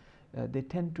community. They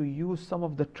tend to use some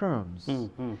of the terms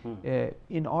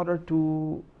in order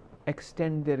to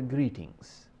extend their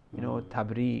greetings,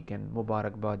 tabrik and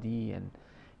mubarakbadi, and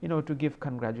to give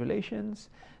congratulations.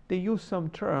 They use some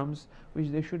terms which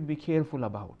they should be careful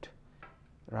about,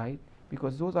 right?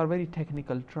 Because those are very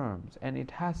technical terms, and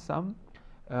it has some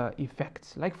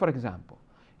effects. Like, for example,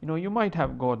 you might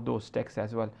have got those texts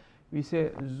as well. We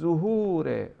say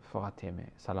Zuhur Fatima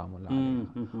Salamullah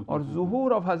alayha, or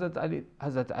Zuhur of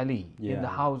Hazrat Ali in the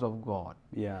house of God.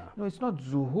 No, it's not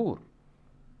Zuhur.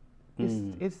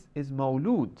 It's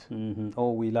Mawlud.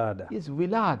 Or Wilada. It's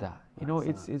Wilada.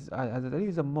 Hazrat Ali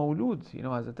is a Mawlud.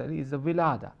 Hazrat Ali is a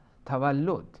Wilada,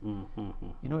 Tawallud.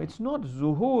 It's not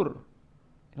Zuhur.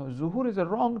 Zuhur is a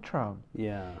wrong term.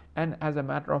 And as a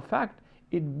matter of fact,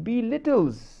 it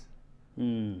belittles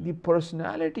the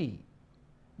personality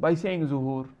by saying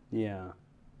Zuhur.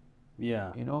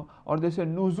 Or they say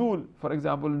Nuzul, for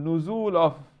example, Nuzul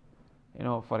of,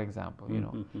 for example,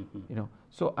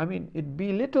 So, I mean, it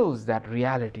belittles that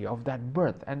reality of that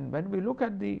birth. And when we look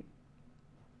at the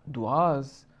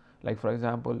du'as, like, for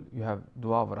example, you have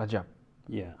dua of Rajab.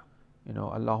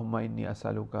 Allahumma inni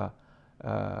asaluka,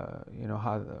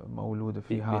 mawlud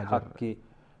fi hajar.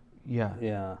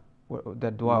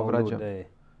 That dua of Rajab.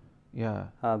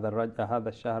 هذا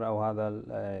الشهر أو هذا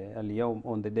اليوم,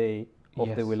 on the day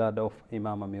of the wilada of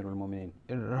Imam Amir Al-Mumineen.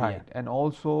 Right. And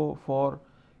also for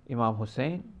Imam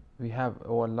Hussein, we have,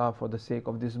 oh Allah, for the sake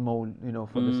of this for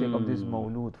the sake of this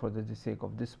mawlud, for the sake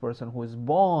of this person who is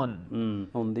born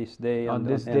on this day, on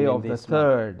this day of the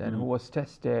third, and who was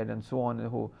tested, and so on, and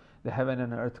who the heaven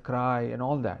and earth cry, and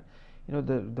all that.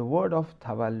 The word of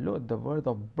tawallud, the word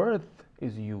of birth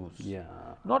is used,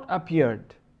 not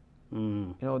appeared.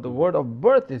 The word of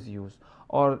birth is used.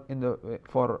 Or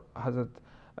for Hazrat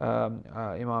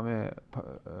Imam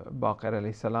Baqir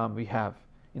alayhi salam, we have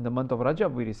in the month of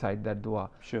Rajab, we recite that dua.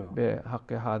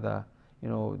 Bihaqqi hada,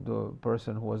 the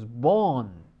person who was born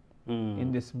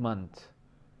in this month,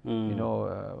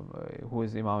 who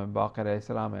is Imam Baqir alayhi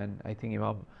salam, and I think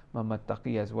Imam Muhammad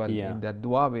Taqi as well. In that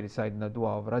dua, we recite in the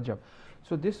dua of Rajab.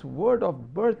 So this word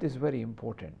of birth is very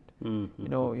important.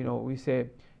 We say,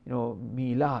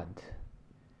 milad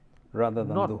rather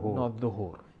than not duhur. Not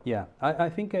I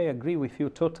think I agree with you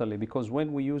totally, because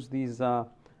when we use these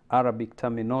Arabic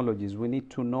terminologies, we need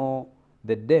to know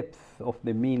the depth of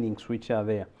the meanings which are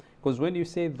there. Because when you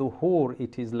say duhur,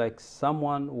 it is like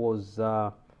someone was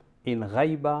in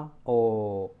ghaiba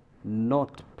or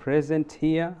not present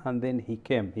here, and then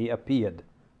he appeared.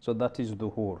 So that is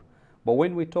duhur. But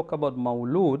when we talk about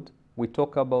mawlud, we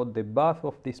talk about the birth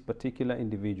of this particular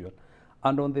individual.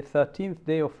 And on the 13th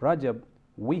day of Rajab,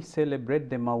 we celebrate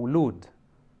the mawlud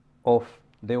of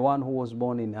the one who was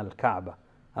born in Al-Kaaba,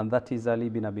 and that is Ali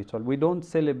bin Abi Talib. We don't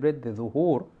celebrate the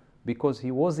dhuhur because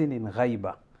he wasn't in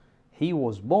ghaiba. He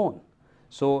was born.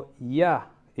 So,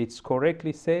 it's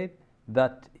correctly said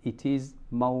that it is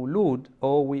mawlud,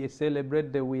 or we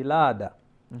celebrate the wilada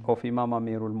of Imam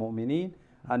Amir Al-Mumineen,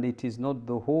 and it is not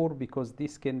dhuhur, because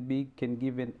this can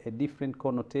give a different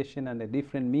connotation and a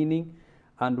different meaning,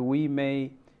 and we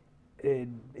may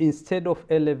instead of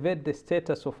elevate the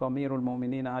status of Amir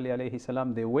Al-Mumineen Ali alayhi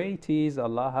salam the way it is,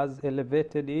 Allah has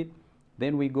elevated it.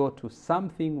 Then we go to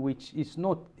something which is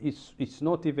not, it's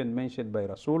not even mentioned by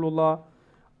Rasulullah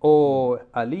or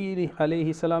Ali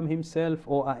alayhi salam himself,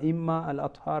 or A'imma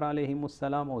al-Athhar alayhimus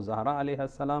salam, or Zahra alayha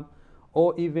salam,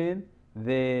 or even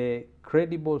the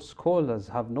credible scholars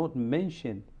have not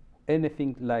mentioned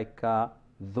anything like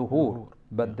Dhuhur,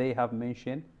 but they have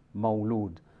mentioned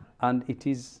Mawlud. And it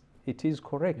is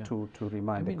correct to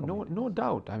remind the community. No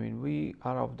doubt. I mean, we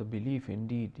are of the belief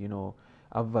indeed, أَوَّلُ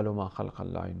مَا خَلْقَ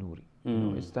اللَّهِ نُورِ.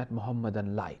 It's that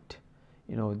Muhammadan light.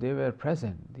 They were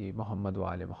present, the Muhammad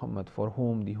wa Ali Muhammad, for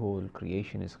whom the whole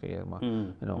creation is clear.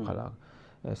 Khalaq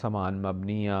Samaan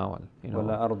Mabniya,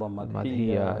 Wala Arda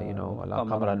Madhiya, Wala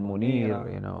Qamran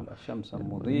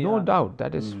Munir. No doubt,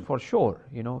 that is for sure,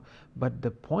 But the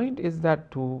point is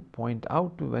that to point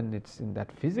out to when it's in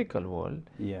that physical world,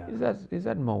 is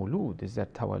that Mawlud, is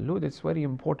that Tawallud. It's very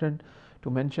important to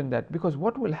mention that, because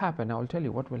what will happen, I will tell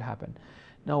you what will happen.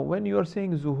 Now, when you are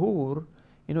saying Zuhur,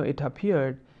 it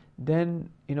appeared, then,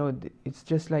 it's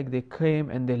just like they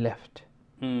came and they left.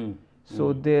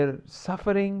 So their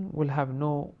suffering will have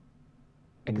no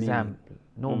example,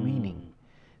 no meaning.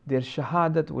 Their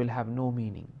shahadat will have no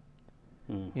meaning.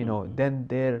 Then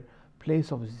their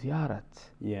place of ziyarat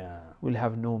will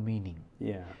have no meaning.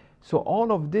 So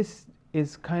all of this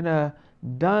is kind of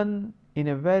done in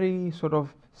a very sort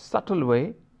of subtle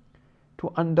way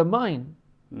to undermine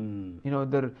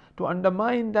to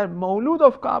undermine that Mawlud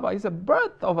of Kaaba is a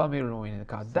birth of Amir Al-Mumineen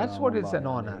Kaaba. That's what is an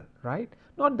honor, right?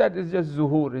 Not that it's just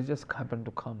Zuhur, it just happened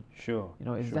to come.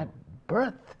 It's that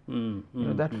birth,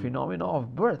 that phenomena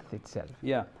of birth itself.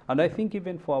 Yeah, and I think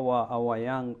even for our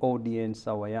young audience,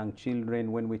 our young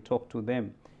children, when we talk to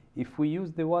them, if we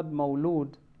use the word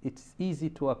Mawlud, it's easy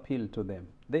to appeal to them.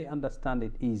 They understand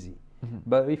it easy.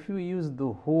 But if you use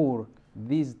Dhuhur,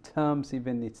 these terms,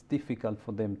 even it's difficult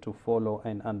for them to follow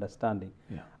and understanding.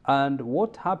 And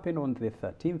what happened on the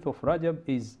 13th of Rajab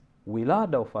is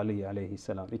Wilada of Ali alayhi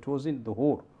salam. It was in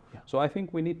Dhuhur. So I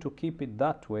think we need to keep it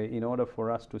that way in order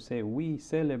for us to say we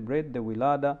celebrate the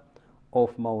Wilada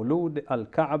of Mawlud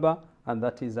al-Kaaba, and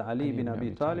that is Ali bin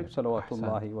Abi Talib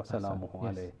salawatullahi wa salamuhu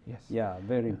alayhi. Yeah,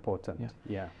 very important.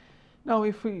 Now,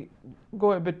 if we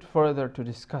go a bit further to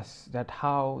discuss that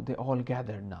how they all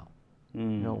gathered now.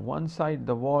 One side,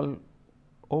 the wall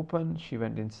opened, she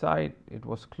went inside, it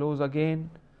was closed again,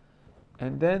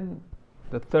 and then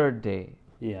the third day,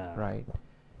 right,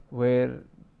 where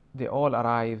they all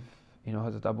arrive,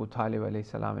 Hazrat Abu Talib alayhi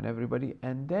salam and everybody,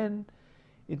 and then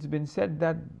it's been said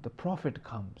that the Prophet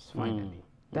comes finally.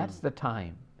 That's the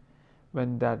time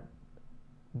when that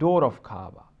door of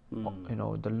Kaaba,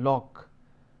 the lock,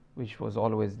 which was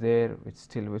always there,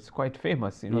 it's quite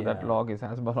famous, that log has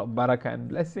barakah and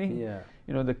blessing.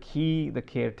 The key, the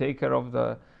caretaker of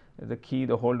the key,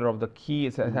 the holder of the key,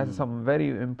 it has some very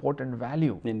important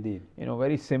value. Indeed.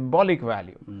 Very symbolic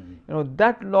value.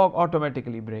 That log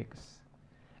automatically breaks.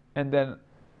 And then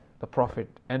the Prophet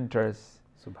enters,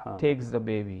 takes the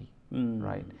baby,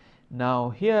 right? Now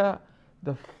here,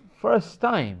 the first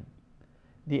time,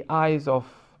 the eyes of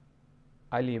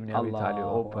Ali ibn Abi Talib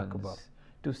opens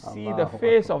to see the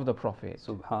face of the Prophet.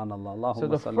 Subhanallah. So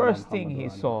the first thing he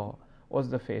saw was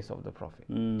the face of the Prophet.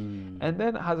 And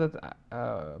then Hazrat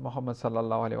Muhammad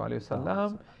sallallahu alaihi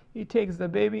wasallam, he takes the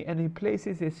baby and he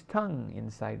places his tongue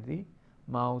inside the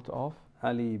mouth of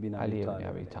Ali bin Abi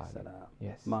Talib.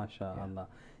 Yes. MashaAllah.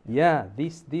 Yeah,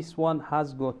 this one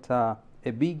has got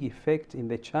a big effect in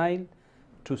the child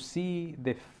to see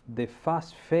the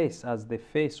first face as the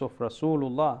face of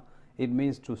Rasulullah. It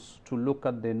means to look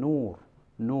at the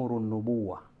Nurun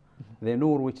Nubuwa, the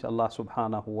Nur which Allah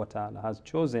subhanahu wa ta'ala has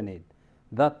chosen it.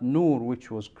 That Nur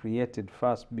which was created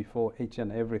first before each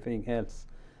and everything else.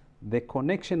 The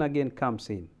connection again comes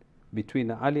in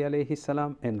between Ali alayhi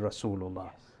salam and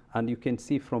Rasulullah. And you can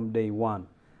see from day one.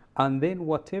 And then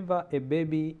whatever a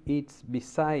baby eats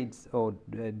besides or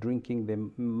drinking the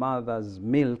mother's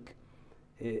milk,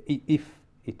 if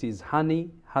it is honey,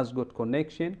 has got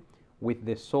connection with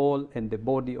the soul and the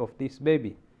body of this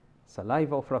baby.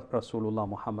 Saliva of Rasulullah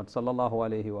Muhammad sallallahu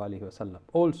alayhi wa sallam.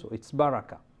 Also, it's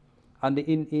barakah. And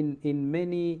in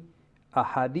many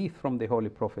hadith from the Holy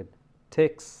Prophet,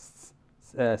 texts,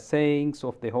 sayings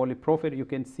of the Holy Prophet, you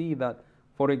can see that,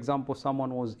 for example,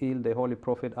 someone was ill, the Holy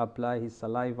Prophet applied his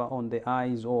saliva on the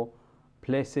eyes or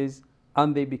places,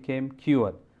 and they became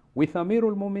cured. With Amir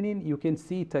Al-Mumineen, you can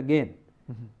see it again.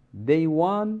 Day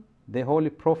one, the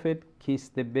Holy Prophet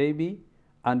kissed the baby,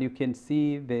 and you can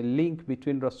see the link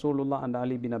between Rasulullah and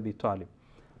Ali bin Abi Talib.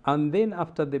 And then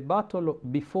after the battle,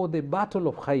 before the battle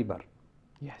of Khaybar,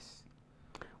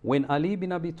 When Ali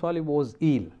bin Abi Talib was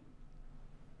ill,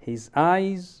 his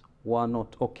eyes were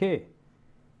not okay.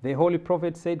 The Holy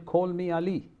Prophet said, call me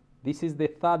Ali. This is the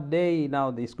third day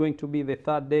now. This is going to be the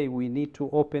third day. We need to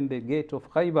open the gate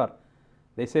of Khaybar.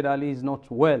 They said, Ali is not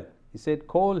well. He said,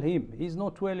 call him. He's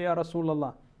not well, Ya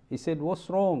Rasulullah. He said, what's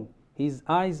wrong? His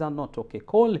eyes are not okay.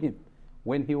 Call him.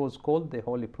 When he was called, the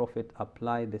Holy Prophet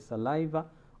applied the saliva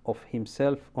of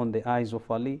himself on the eyes of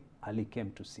Ali. Ali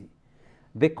came to see.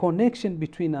 The connection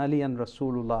between Ali and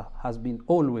Rasulullah has been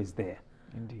always there.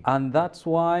 Indeed. And that's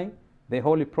why the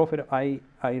Holy Prophet, I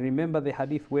remember the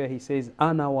hadith where he says,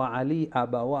 Ana wa Ali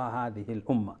abawa hadhihi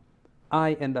al-ummah.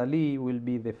 I and Ali will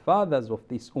be the fathers of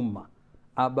this ummah.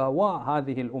 Abawa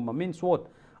hadhihi al-ummah means what?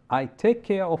 I take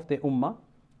care of the ummah,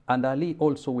 and Ali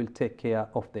also will take care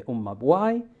of the ummah.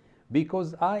 Why?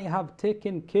 Because I have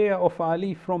taken care of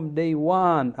Ali from day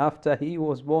one. After he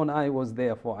was born, I was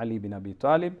there for Ali bin Abi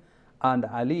Talib, and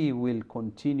Ali will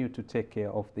continue to take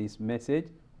care of this message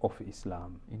of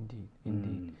Islam. Indeed,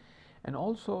 indeed. And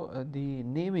also the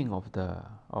naming of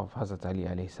Hazrat Ali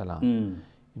alayhi salam.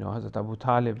 You know, Hazrat Abu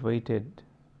Talib waited,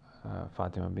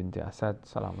 Fatima bint Asad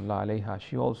salamullah alayha,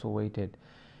 she also waited,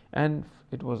 and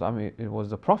it was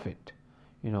the Prophet,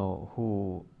 you know,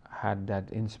 who had that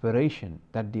inspiration,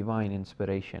 that divine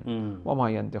inspiration.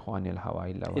 وَمَا يَنْتِقُ عَنِ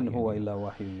الْهَوَىٰ إِلَّا إِنْ وَحْيٌ هُوَ إِلَّا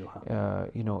وَحْيٌ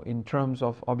يُوحَىٰ. you know, in terms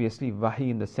of obviously wahi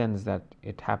in the sense that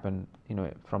it happened, you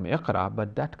know, from Iqra,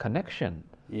 but that connection,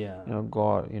 Yeah. you know,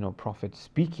 God, you know, Prophet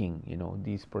speaking, you know,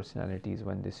 these personalities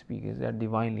when they speak, they're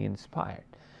divinely inspired.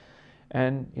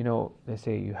 And, you know, they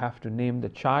say you have to name the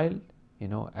child, you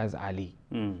know, as Ali,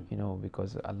 you know,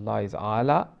 because Allah is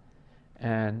Allah,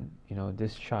 and, you know,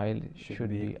 this child should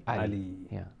be Ali.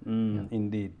 Yeah.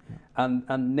 Indeed.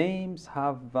 And names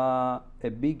have a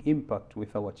big impact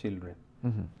with our children.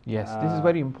 Yes, this is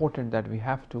very important that we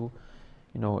have to,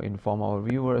 you know, inform our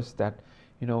viewers that,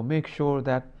 you know, make sure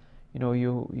that, you know,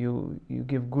 you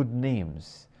give good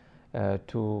names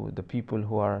to the people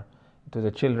who are, to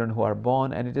the children who are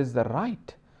born, and it is the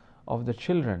right of the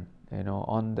children, you know,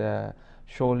 on the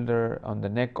shoulder, on the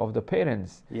neck of the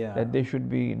parents, that they should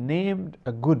be named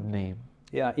a good name.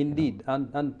 Yeah, indeed. You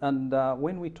know. And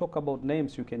when we talk about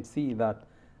names, you can see that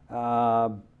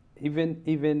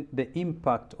even the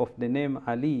impact of the name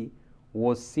Ali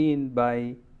was seen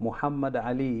by Muhammad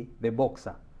Ali, the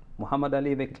boxer. Muhammad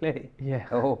Ali, the clay. Yeah.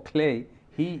 Oh, clay.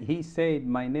 He said,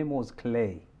 my name was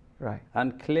Clay. Right.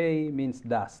 And clay means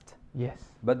dust. Yes.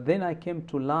 But then I came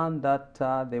to learn that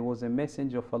there was a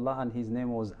messenger of Allah, and his name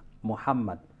was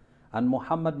Muhammad. And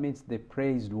Muhammad means the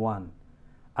praised one.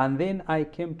 And then I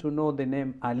came to know the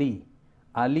name Ali.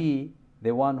 Ali,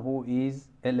 the one who is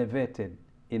elevated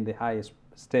in the highest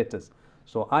status.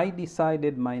 So I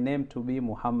decided my name to be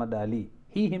Muhammad Ali.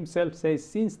 He himself says,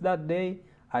 since that day,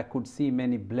 I could see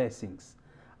many blessings.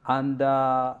 And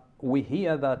we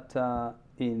hear that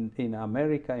in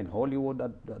America, in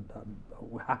Hollywood,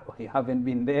 we haven't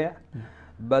been there,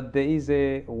 but there is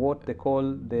what they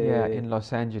call the... in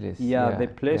Los Angeles. the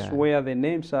place where the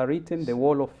names are written, the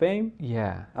Wall of Fame.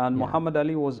 And Muhammad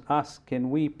Ali was asked, can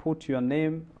we put your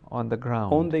name on the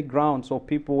ground? On the ground, so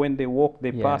people, when they walk,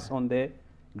 they pass on the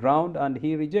ground, and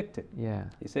he rejected.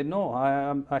 He said, no,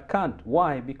 I can't.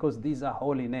 Why? Because these are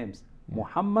holy names.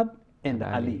 Muhammad and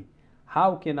Ali.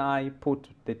 How can I put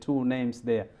the two names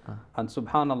there? And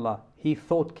subhanallah, he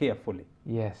thought carefully.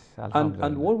 Yes,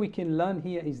 and what we can learn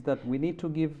here is that we need to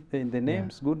give the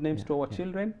names, good names to our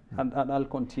children, and I'll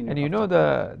continue. And you know,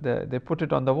 they put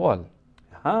it on the wall.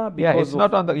 It's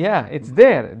not on the, it's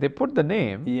there. They put the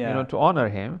name, you know, to honor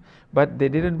him, but they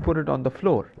didn't put it on the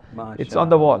floor. It's on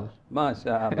the wall.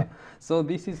 MashaAllah. So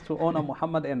this is to honor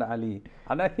Muhammad and Ali.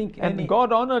 And I think and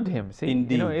God honored him. See,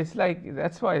 indeed. You know, it's like,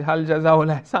 that's why Hal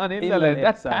Jazaul Hasan illa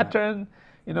that pattern,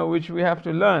 you know, which we have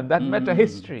to learn, that meta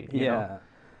history. You know.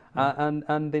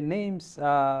 And the names,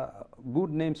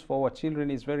 good names for our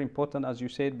children is very important, as you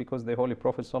said, because the Holy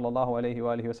Prophet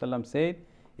ﷺ said,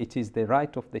 it is the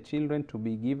right of the children to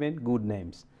be given good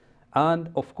names. And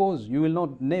of course, you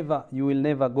will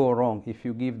never go wrong if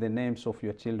you give the names of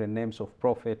your children, names of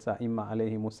prophets, Imam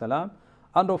alayhimus salam,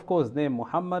 and of course, name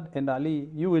Muhammad and Ali.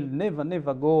 You will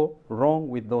never go wrong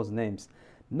with those names.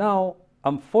 Now,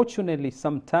 unfortunately,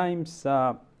 sometimes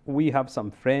we have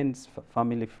some friends,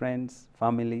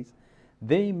 families.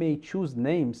 They may choose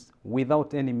names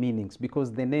without any meanings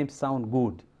because the names sound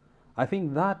good. I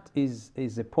think that is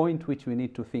a point which we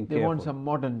need to think carefully. They want some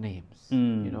modern names,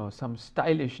 you know, some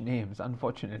stylish names,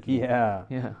 unfortunately.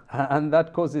 And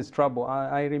that causes trouble.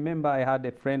 I remember I had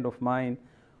a friend of mine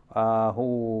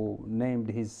who named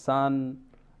his son,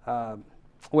 a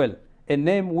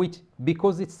name which,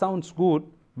 because it sounds good,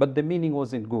 but the meaning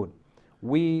wasn't good.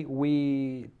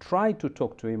 we try to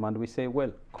talk to him and we say,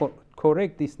 well,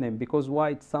 correct this name, because why?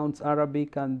 It sounds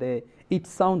Arabic and it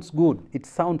sounds good,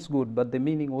 but the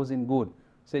meaning wasn't good.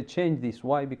 Say, change this.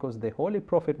 Why? Because the Holy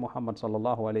Prophet Muhammad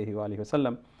sallallahu alaihi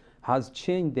wasallam has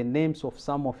changed the names of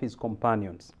some of his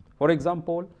companions. For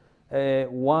example,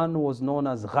 one was known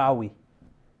as Ghawi.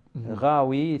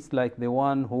 Ghawi is like the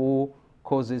one who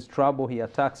causes trouble, he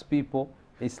attacks people.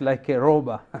 It's like a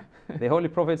robber. The Holy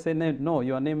Prophet said, no,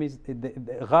 your name is,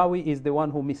 Ghawi is the one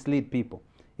who mislead people.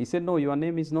 He said, no, your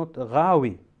name is not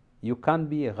Ghawi. You can't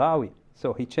be a Ghawi.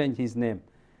 So he changed his name.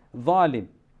 Dhalim.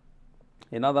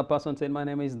 Another person said, my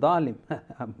name is Dhalim.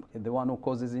 I'm the one who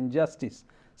causes injustice.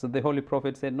 So the Holy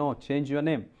Prophet said, no, change your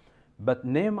name. But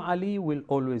name Ali will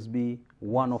always be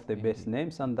one of the best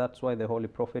names, and that's why the Holy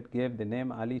Prophet gave the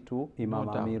name Ali to Imam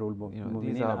Amir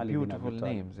Al-Mumineen. These are beautiful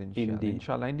names, inshallah.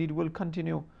 Inshallah. Indeed, we'll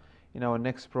continue in our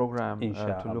next program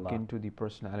to look into the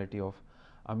personality of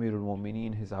Amir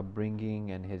Al-Mumineen, his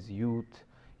upbringing and his youth,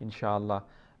 inshallah.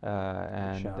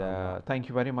 Thank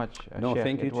you very much, no, Sheikh.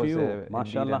 thank you it was to you.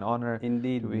 Indeed an honor to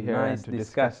be here nice and to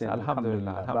discuss.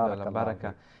 Alhamdulillah, Alhamdulillah,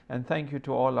 barakah. And thank you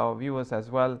to all our viewers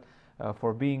as well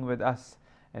for being with us.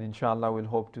 And inshallah, we'll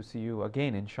hope to see you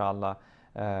again, inshallah,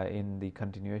 in the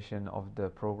continuation of the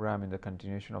program, in the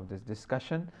continuation of this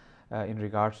discussion in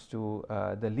regards to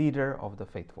the leader of the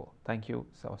faithful. Thank you.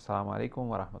 So, assalamu alaikum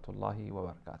wa rahmatullahi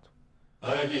wa barakatuh.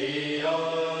 Ali ya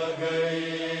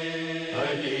gay,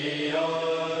 Ali ya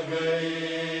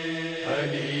gay,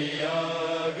 Ali ya